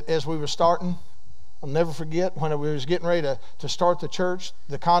as we were starting, I'll never forget when we was getting ready to start the church,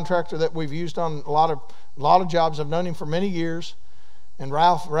 the contractor that we've used on a lot of jobs, I've known him for many years, and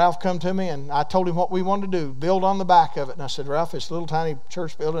Ralph come to me, and I told him what we wanted to do, build on the back of it. And I said, Ralph, it's a little tiny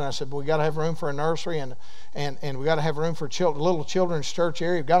church building. I said, but we got to have room for a nursery, and we got to have room for little children's church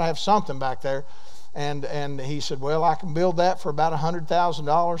area. We've got to have something back there. And he said, well, I can build that for about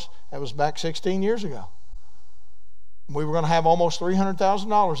 $100,000. That was back 16 years ago. We were going to have almost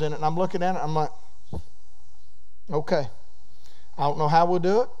 $300,000 in it, and I'm looking at it, I'm like, okay. I don't know how we'll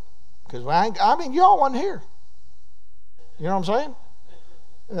do it, because y'all wasn't here. You know what I'm saying?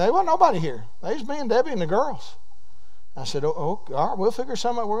 There wasn't nobody here. They was me and Debbie and the girls. I said, all right, we'll figure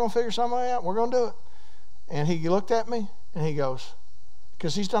something out. We're going to figure something out. We're going to do it. And he looked at me, and he goes,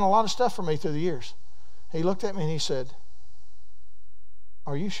 because he's done a lot of stuff for me through the years. He looked at me, and he said,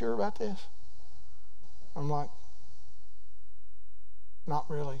 are you sure about this? I'm like, not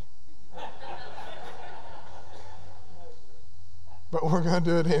really. But we're going to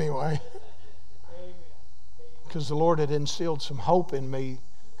do it anyway. Because the Lord had instilled some hope in me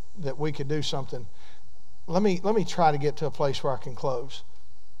that we could do something. Let me try to get to a place where I can close.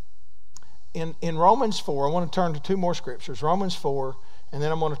 In Romans 4, I want to turn to two more scriptures. Romans 4, and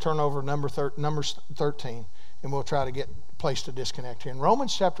then I'm going to turn over Numbers 13, and we'll try to get a place to disconnect here. In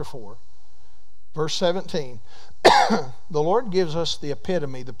Romans chapter 4, verse 17, the Lord gives us the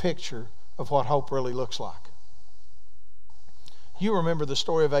epitome, the picture of what hope really looks like. You remember the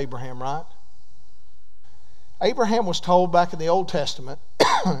story of Abraham, right? Abraham was told back in the Old Testament,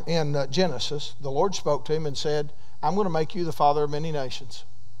 in Genesis, the Lord spoke to him and said, I'm going to make you the father of many nations.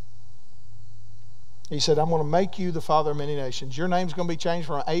 He said, I'm going to make you the father of many nations. Your name's going to be changed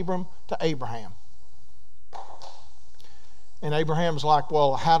from Abram to Abraham. And Abraham's like,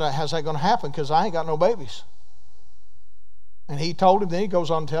 well, how's that going to happen? Because I ain't got no babies. And he told him, then he goes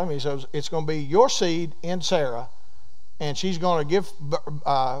on to tell me, he says, it's going to be your seed in Sarah, and she's going to give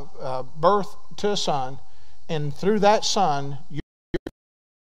birth to a son, and through that son, you're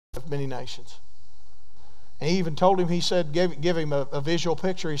of many nations. And he even told him, he said, give him a visual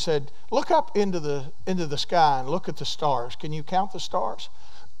picture. He said, look up into the sky and look at the stars. Can you count the stars?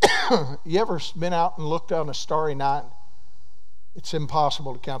 You ever been out and looked on a starry night? It's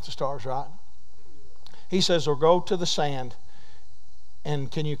impossible to count the stars, right? He says, or go to the sand,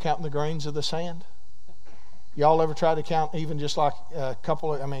 and can you count the grains of the sand? Y'all ever try to count even just like a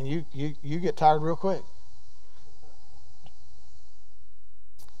couple of, you get tired real quick.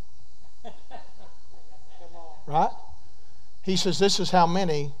 Right? He says, this is how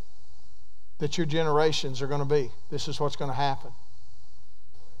many that your generations are going to be. This is what's going to happen.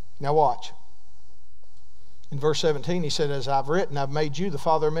 Now watch. In verse 17, he said, as I've written, I've made you the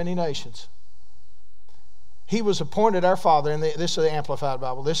father of many nations. He was appointed our father, and this is the Amplified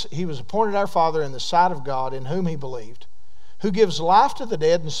Bible. He was appointed our father in the sight of God, in whom he believed, who gives life to the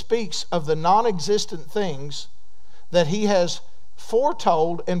dead and speaks of the non-existent things that he has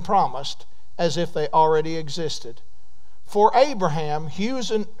foretold and promised, as if they already existed. For Abraham,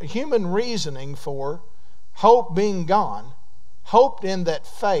 human reasoning for hope being gone, hoped in that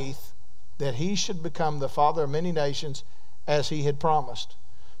faith that he should become the father of many nations as he had promised.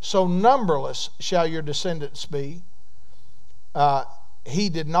 So numberless shall your descendants be. He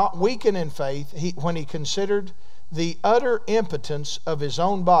did not weaken in faith when he considered the utter impotence of his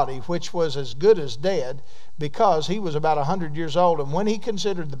own body, which was as good as dead, because he was about 100 years old. And when he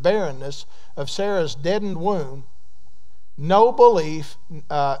considered the barrenness of Sarah's deadened womb, no belief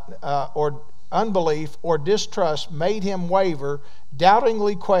or unbelief or distrust made him waver,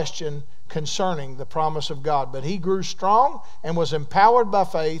 doubtingly question concerning the promise of God. But he grew strong and was empowered by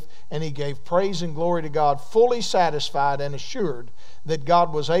faith, and he gave praise and glory to God, fully satisfied and assured that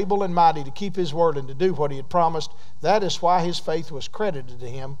God was able and mighty to keep his word and to do what he had promised. That is why his faith was credited to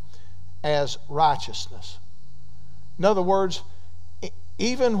him as righteousness. In other words,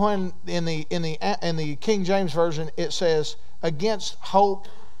 even when in the King James Version it says, against hope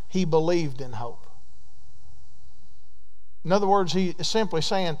he believed in hope. In other words, he is simply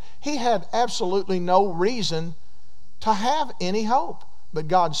saying he had absolutely no reason to have any hope. But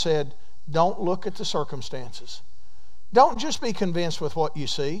God said, don't look at the circumstances. Don't just be convinced with what you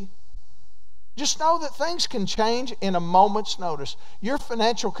see. Just know that things can change in a moment's notice. Your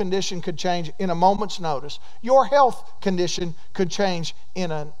financial condition could change in a moment's notice. Your health condition could change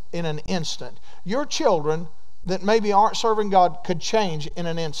in an instant. Your children that maybe aren't serving God could change in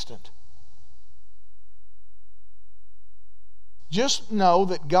an instant. Just know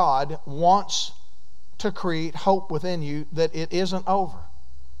that God wants to create hope within you, that it isn't over.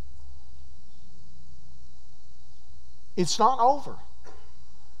 It's not over.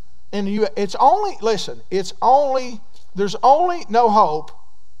 And there's only no hope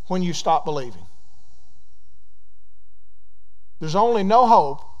when you stop believing. There's only no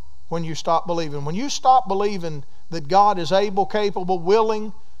hope when you stop believing. When you stop believing that God is able, capable,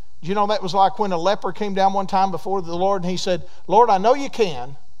 willing. You know, that was like when a leper came down one time before the Lord and he said, Lord, I know you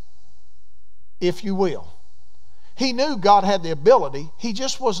can, if you will. He knew God had the ability. He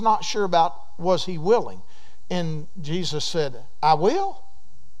just was not sure about, was he willing? And Jesus said, I will.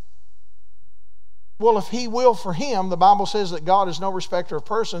 Well, if he will for him, the Bible says that God is no respecter of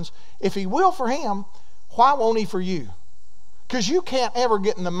persons. If he will for him, why won't he for you? Because you can't ever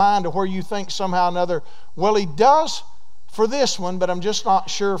get in the mind of where you think somehow or another, well, he does for this one, but I'm just not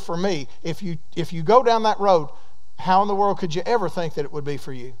sure for me. If you go down that road, how in the world could you ever think that it would be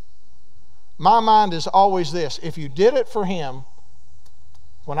for you? My mind is always this: if you did it for him,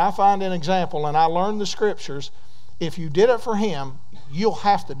 when I find an example and I learn the scriptures, if you did it for him, you'll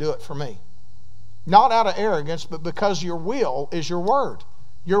have to do it for me. Not out of arrogance, but because your will is your word.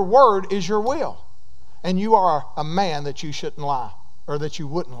 Your word is your will. And you are a man that you shouldn't lie, or that you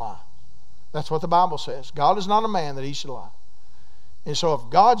wouldn't lie. That's what the Bible says. God is not a man that he should lie. And so if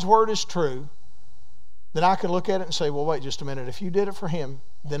God's word is true, then I can look at it and say, well, wait just a minute. If you did it for him,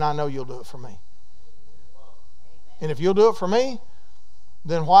 then I know you'll do it for me. And if you'll do it for me,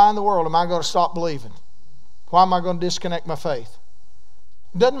 then why in the world am I going to stop believing? Why am I going to disconnect my faith?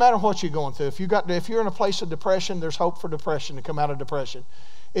 It doesn't matter what you're going through. If you're in a place of depression, there's hope for depression to come out of depression.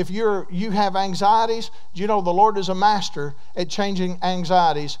 If you have anxieties, you know the Lord is a master at changing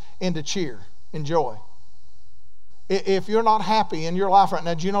anxieties into cheer and joy. If you're not happy in your life right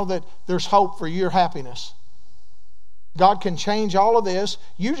now, do you know that there's hope for your happiness? God can change all of this.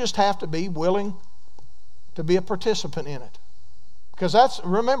 You just have to be willing to be a participant in it. Because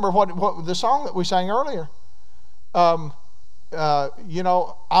remember what the song that we sang earlier. I'm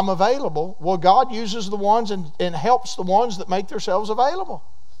available. Well, God uses the ones and helps the ones that make themselves available.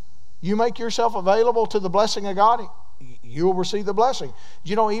 You make yourself available to the blessing of God, you'll receive the blessing.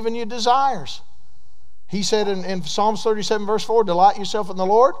 Even your desires. He said in Psalms 37 verse 4, delight yourself in the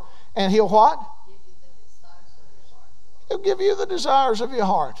Lord, and he'll what? He'll give you the desires of your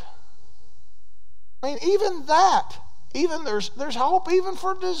heart. I mean, even that, there's hope even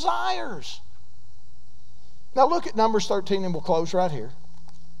for desires. Now look at Numbers 13 and we'll close right here.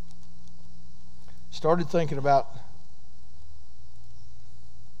 Started thinking about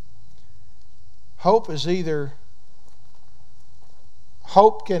hope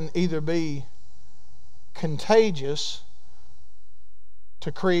can either be contagious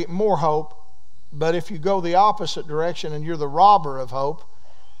to create more hope, but if you go the opposite direction and you're the robber of hope,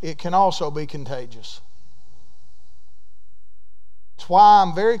 it can also be contagious. It's why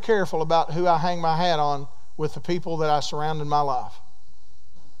I'm very careful about who I hang my hat on with the people that I surround in my life.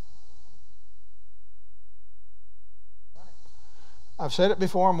 I've said it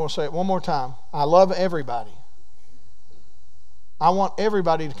before, I'm going to say it one more time. I love everybody. I want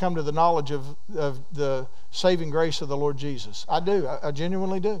everybody to come to the knowledge of the saving grace of the Lord Jesus. I do. I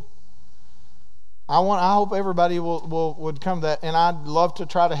genuinely do. I hope everybody would come to that, and I'd love to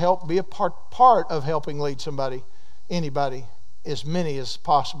try to help, be a part of helping lead anybody, as many as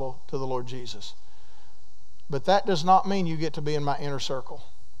possible to the Lord Jesus. But that does not mean you get to be in my inner circle.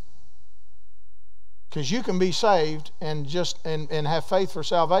 Because you can be saved and have faith for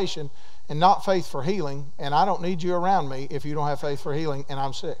salvation and not faith for healing, and I don't need you around me if you don't have faith for healing and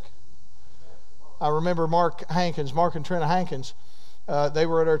I'm sick. I remember Mark and Trina Hankins, they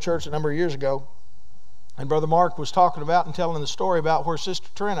were at our church a number of years ago, and Brother Mark was talking about and telling the story about where Sister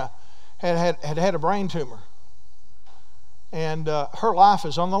Trina had a brain tumor. And her life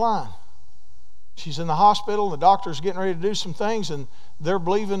is on the line. She's in the hospital, and the doctor's getting ready to do some things, and they're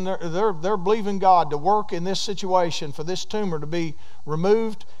believing God to work in this situation for this tumor to be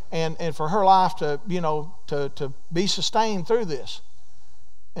removed and for her life to be sustained through this.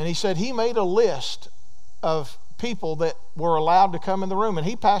 And he said he made a list of people that were allowed to come in the room, and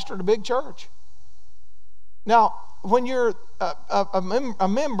he pastored a big church. Now, when you're a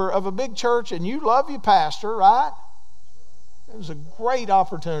member of a big church and you love your pastor, right? It was a great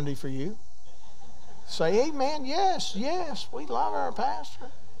opportunity for you. Say amen. Yes, we love our pastor.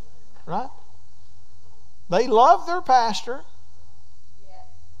 Right? They love their pastor.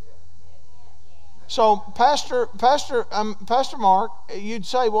 So Pastor Mark, you'd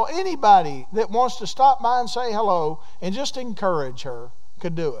say, well, anybody that wants to stop by and say hello and just encourage her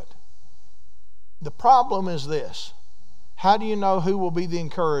could do it. The problem is this: how do you know who will be the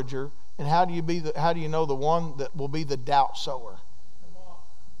encourager, and how do you know the one that will be the doubt sower?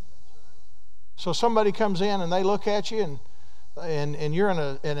 So somebody comes in and they look at you and you're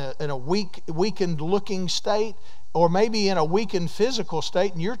in a weakened looking state, or maybe in a weakened physical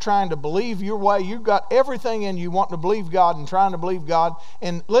state, and you're trying to believe your way. You've got everything in you wanting to believe God and trying to believe God.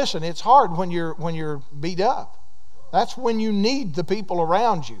 And listen, it's hard when you're beat up. That's when you need the people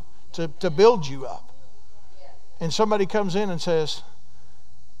around you to build you up. And somebody comes in and says,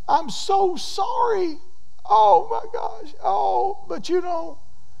 I'm so sorry. Oh my gosh. Oh, but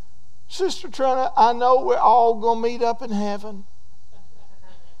Sister Trina, I know we're all going to meet up in heaven.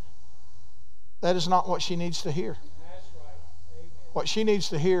 That is not what she needs to hear. What she needs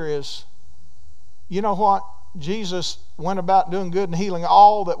to hear is, you know what? Jesus went about doing good and healing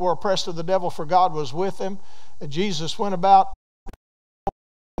all that were oppressed of the devil, for God was with him. Jesus went about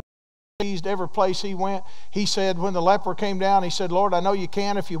every place he went. He said, when the leper came down, he said, Lord, I know you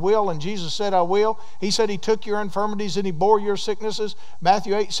can if you will. And Jesus said, I will. He said he took your infirmities and he bore your sicknesses.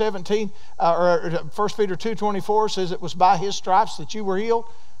 Matthew 8:17, or 1 Peter 2:24 says it was by his stripes that you were healed.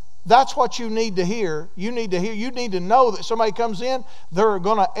 That's what you need to hear. You need to know that somebody comes in, they're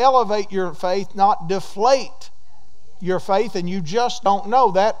going to elevate your faith, not deflate your faith, and you just don't know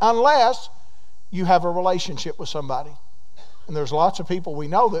that unless you have a relationship with somebody. And there's lots of people we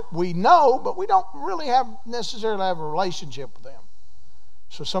know, but we don't really necessarily have a relationship with them.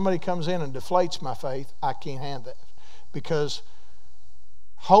 So somebody comes in and deflates my faith, I can't handle that. Because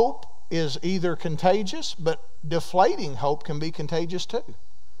hope is either contagious, but deflating hope can be contagious too.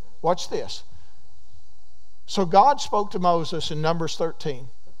 Watch this. So God spoke to Moses in Numbers 13,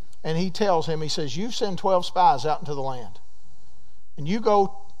 and he tells him, he says, you send 12 spies out into the land, and you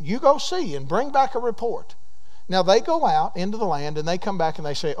go see and bring back a report. Now they go out into the land and they come back and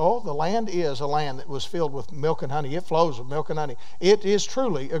they say, oh, the land is a land that was filled with milk and honey. It flows with milk and honey. It is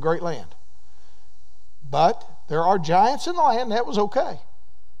truly a great land. But there are giants in the land. That was okay.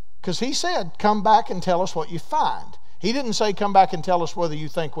 Because he said, come back and tell us what you find. He didn't say, come back and tell us whether you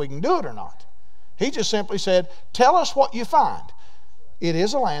think we can do it or not. He just simply said, tell us what you find. It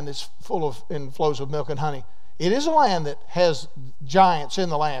is a land that's full of and flows with milk and honey. It is a land that has giants in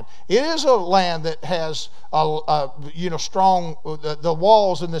the land. It is a land that has strong. The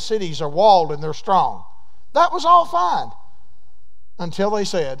walls in the cities are walled and they're strong. That was all fine until they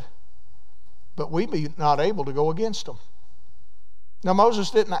said, but we be not able to go against them. Now Moses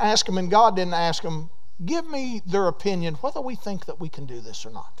didn't ask them, and God didn't ask them, give me their opinion whether we think that we can do this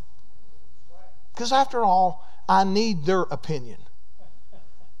or not. Because after all, I need their opinion.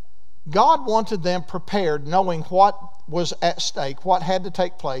 God wanted them prepared, knowing what was at stake, what had to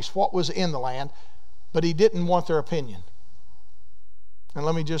take place, what was in the land, but he didn't want their opinion. And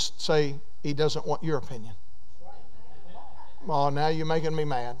let me just say, he doesn't want your opinion. Oh, now you're making me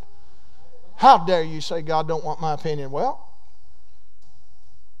mad. How dare you say God don't want my opinion? Well,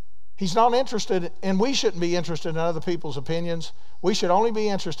 he's not interested, and we shouldn't be interested in other people's opinions. We should only be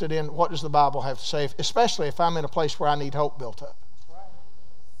interested in what does the Bible have to say, especially if I'm in a place where I need hope built up.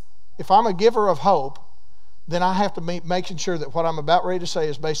 If I'm a giver of hope, then I have to be making sure that what I'm about ready to say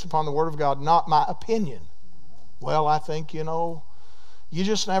is based upon the Word of God, not my opinion. Well, I think, you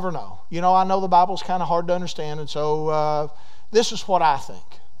just never know. I know the Bible's kind of hard to understand, and so this is what I think.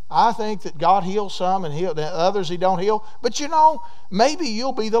 I think that God heals some and others he don't heal. But maybe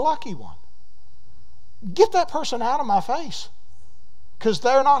you'll be the lucky one. Get that person out of my face, because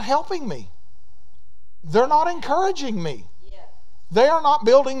they're not helping me. They're not encouraging me. They are not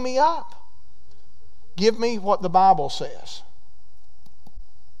building me up. Give me what the Bible says.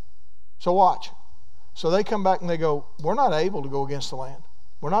 So watch. So they come back and they go, we're not able to go against the land.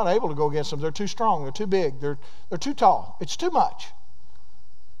 We're not able to go against them. They're too strong. They're too big. They're too tall. It's too much.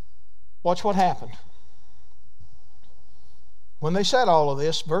 Watch what happened. When they said all of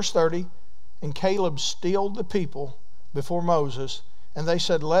this, verse 30, and Caleb stilled the people before Moses, and they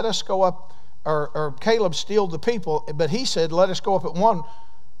said, let us go up. Or Caleb stilled the people, but he said, let us go up at one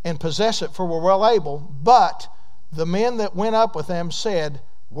and possess it, for we're well able. But the men that went up with them said,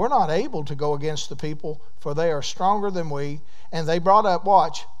 we're not able to go against the people, for they are stronger than we. And they brought up,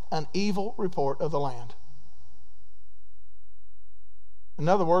 watch, an evil report of the land. In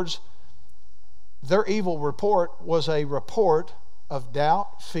other words, their evil report was a report of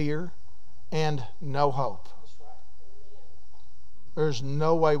doubt, fear, and no hope. There's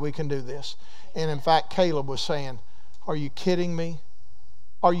no way we can do this. And in fact, Caleb was saying, are you kidding me?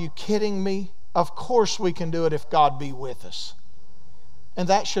 Are you kidding me? Of course we can do it if God be with us. And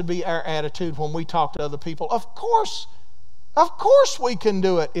that should be our attitude when we talk to other people. Of course we can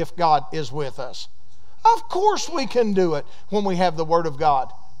do it if God is with us. Of course we can do it when we have the Word of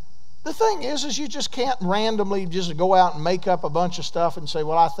God. The thing is you just can't randomly just go out and make up a bunch of stuff and say,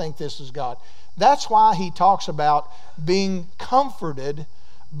 well, I think this is God. That's why he talks about being comforted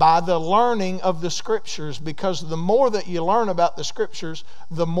by the learning of the Scriptures, because the more that you learn about the Scriptures,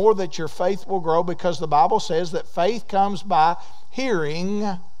 the more that your faith will grow, because the Bible says that faith comes by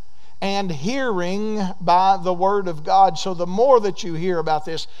hearing, and hearing by the Word of God. So the more that you hear about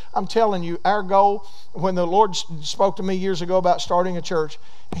this, I'm telling you, our goal, when the Lord spoke to me years ago about starting a church,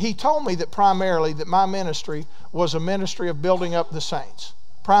 he told me that primarily that my ministry was a ministry of building up the saints.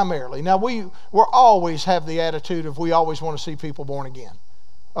 primarily. Now, we'll always have the attitude of we always want to see people born again.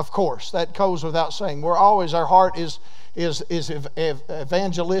 Of course, that goes without saying. Our heart is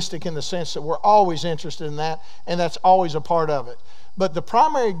evangelistic in the sense that we're always interested in that, and that's always a part of it. But the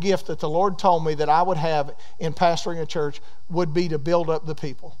primary gift that the Lord told me that I would have in pastoring a church would be to build up the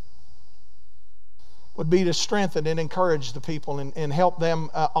people, would be to strengthen and encourage the people and help them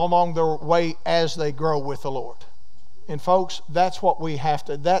along their way as they grow with the Lord. And folks, that's what we have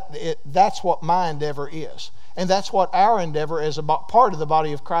to, that's what my endeavor is. And that's what our endeavor as a part of the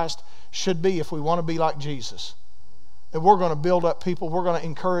body of Christ should be if we want to be like Jesus. That we're going to build up people, we're going to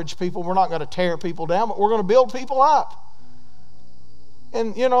encourage people, we're not going to tear people down, but we're going to build people up.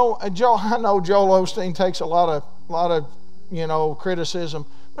 And I know Joel Osteen takes a lot of criticism,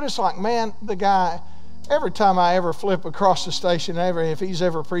 but it's like, man, the guy, every time I ever flip across the station, if he's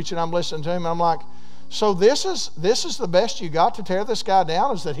ever preaching, I'm listening to him, and I'm like, so this is the best you got to tear this guy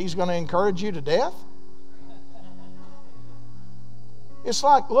down, is that he's going to encourage you to death? It's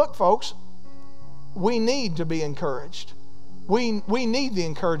like, look, folks, we need to be encouraged. We need the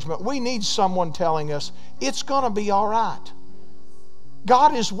encouragement. We need someone telling us it's going to be all right.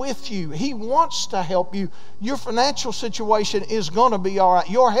 God is with you. He wants to help you. Your financial situation is going to be all right.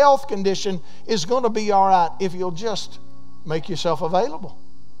 Your health condition is going to be all right if you'll just make yourself available.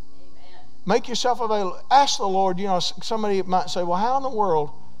 Amen. Make yourself available. Ask the Lord. Somebody might say, well, how in the world,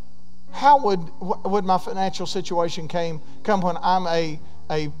 how would my financial situation come when I'm a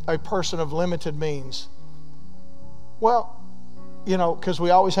person of limited means? Well, because we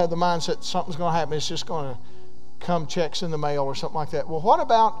always have the mindset something's going to happen. It's just going to come checks in the mail or something like that. Well, what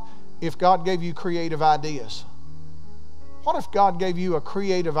about if God gave you creative ideas? What if God gave you a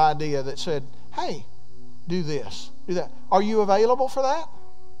creative idea that said, hey, do this, do that? Are you available for that?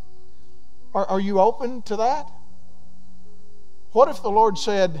 Are you open to that? What if the Lord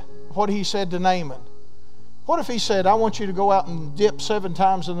said what He said to Naaman? What if He said, I want you to go out and dip 7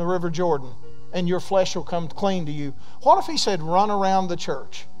 times in the River Jordan and your flesh will come clean to you? What if He said, run around the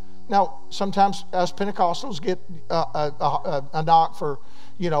church? Now, sometimes us Pentecostals get a knock for,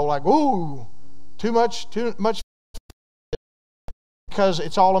 like, ooh, too much, because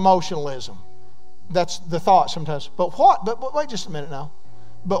it's all emotionalism. That's the thought sometimes. But wait just a minute now.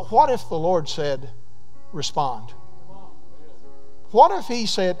 But what if the Lord said, respond? What if He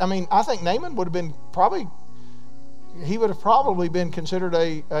said, I think Naaman would have been probably been considered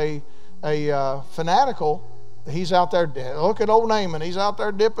a fanatical. He's out there, look at old Naaman, he's out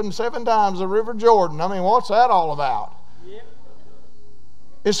there dipping 7 times the River Jordan. What's that all about? Yep.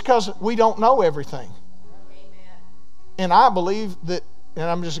 It's because we don't know everything. Amen. And I believe that, and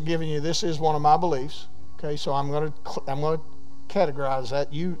I'm just giving you, this is one of my beliefs. Okay, so I'm going to categorize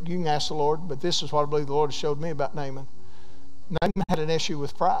that. You can ask the Lord, but this is what I believe the Lord has showed me about Naaman. Naaman had an issue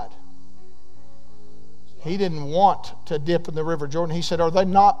with pride. He didn't want to dip in the River Jordan. He said, are there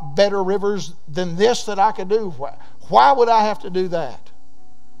not better rivers than this that I could do? Why would I have to do that?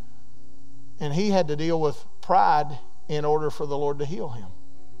 And he had to deal with pride in order for the Lord to heal him.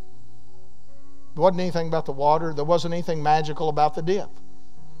 There wasn't anything about the water. There wasn't anything magical about the dip.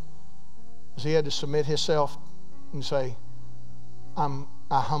 Because he had to submit himself and say, I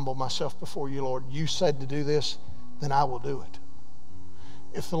humble myself before you, Lord. You said to do this, then I will do it.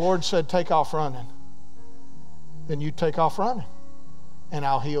 If the Lord said, take off running, then you take off running and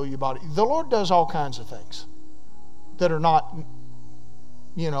I'll heal your body. The Lord does all kinds of things that are not,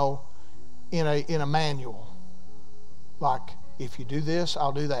 in a manual. Like, if you do this,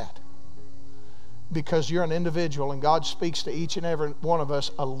 I'll do that. Because you're an individual and God speaks to each and every one of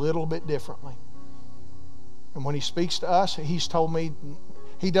us a little bit differently. And when He speaks to us, He's told me,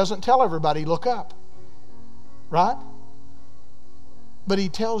 He doesn't tell everybody, look up. Right? But He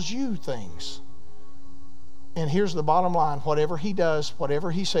tells you things. And here's the bottom line. Whatever He does,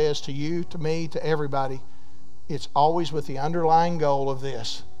 whatever He says to you, to me, to everybody, it's always with the underlying goal of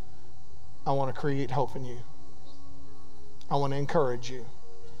this. I want to create hope in you. I want to encourage you.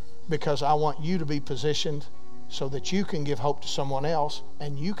 Because I want you to be positioned so that you can give hope to someone else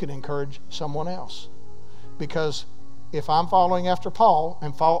and you can encourage someone else. Because if I'm following after Paul,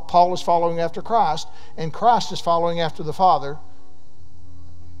 and Paul is following after Christ, and Christ is following after the Father,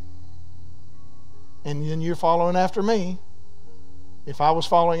 and then you're following after me. If I was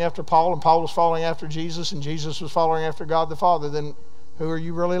following after Paul and Paul was following after Jesus and Jesus was following after God the Father, then who are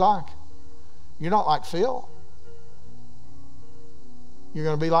you really like? You're not like Phil. You're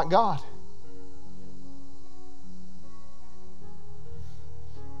going to be like God.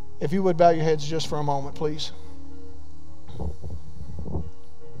 If you would bow your heads just for a moment, please.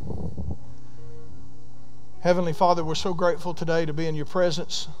 Heavenly Father, we're so grateful today to be in your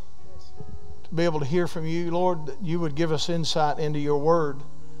presence, to be able to hear from you, Lord, that you would give us insight into your word,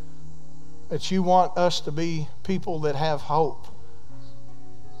 that you want us to be people that have hope.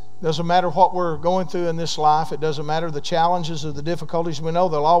 Doesn't matter what we're going through in this life. It doesn't matter the challenges or the difficulties. We know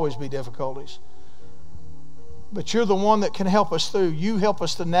there'll always be difficulties. But you're the one that can help us through. You help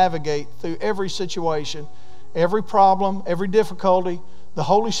us to navigate through every situation, every problem, every difficulty. The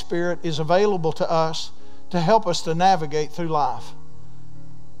Holy Spirit is available to us to help us to navigate through life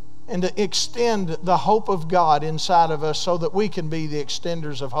and to extend the hope of God inside of us so that we can be the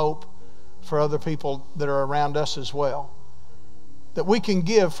extenders of hope for other people that are around us as well. That we can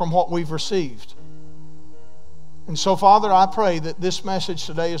give from what we've received. And so, Father, I pray that this message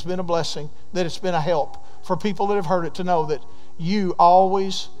today has been a blessing, that it's been a help for people that have heard it to know that you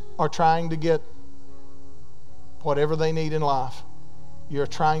always are trying to get whatever they need in life. You're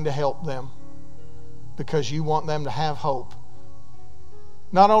trying to help them because you want them to have hope.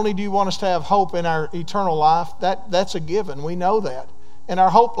 Not only do you want us to have hope in our eternal life, that's a given. We know that. And our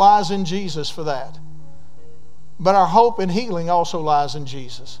hope lies in Jesus for that. But our hope in healing also lies in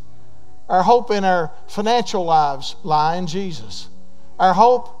Jesus. Our hope in our financial lives lie in Jesus. Our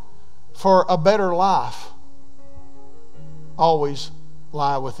hope for a better life always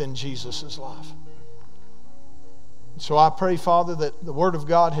lie within Jesus' life. So I pray, Father, that the Word of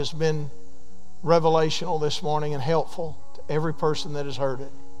God has been revelational this morning and helpful to every person that has heard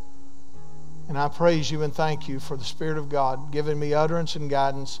it. And I praise you and thank you for the Spirit of God giving me utterance and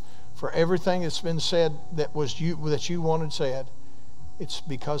guidance for everything that's been said that you wanted said. It's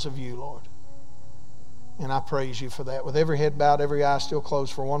because of you, Lord. And I praise you for that. With every head bowed, every eye still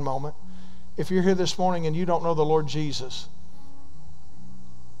closed for one moment. If you're here this morning and you don't know the Lord Jesus,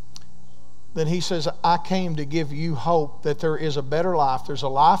 then He says, I came to give you hope that there is a better life. There's a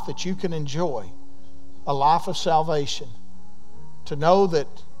life that you can enjoy, a life of salvation. To know that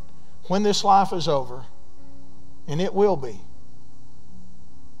when this life is over, and it will be,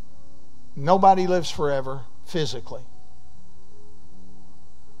 nobody lives forever physically.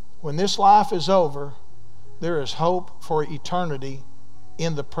 When this life is over, there is hope for eternity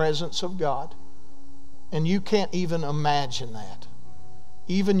in the presence of God. And you can't even imagine that.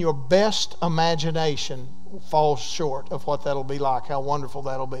 Even your best imagination falls short of what that'll be like, how wonderful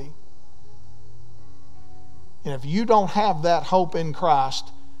that'll be. And if you don't have that hope in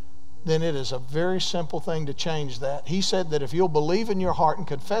Christ, then it is a very simple thing to change that. He said that if you'll believe in your heart and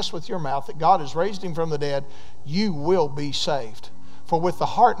confess with your mouth that God has raised Him from the dead, you will be saved. For with the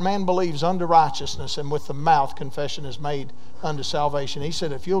heart man believes unto righteousness, and with the mouth confession is made unto salvation. He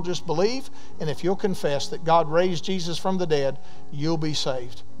said if you'll just believe and if you'll confess that God raised Jesus from the dead, you'll be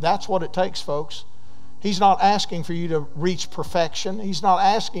saved. That's what it takes, folks. He's not asking for you to reach perfection. He's not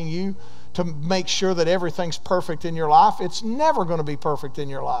asking you to make sure that everything's perfect in your life. It's never going to be perfect in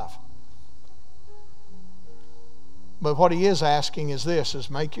your life. But what He is asking is this, is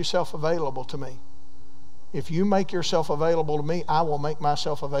make yourself available to me. If you make yourself available to me, I will make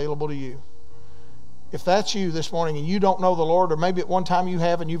myself available to you. If that's you this morning and you don't know the Lord, or maybe at one time you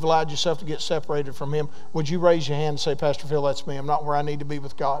have and you've allowed yourself to get separated from Him, would you raise your hand and say, Pastor Phil, that's me. I'm not where I need to be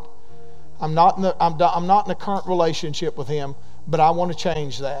with God. I'm not in a current relationship with Him, but I want to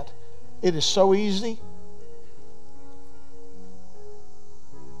change that. It is so easy.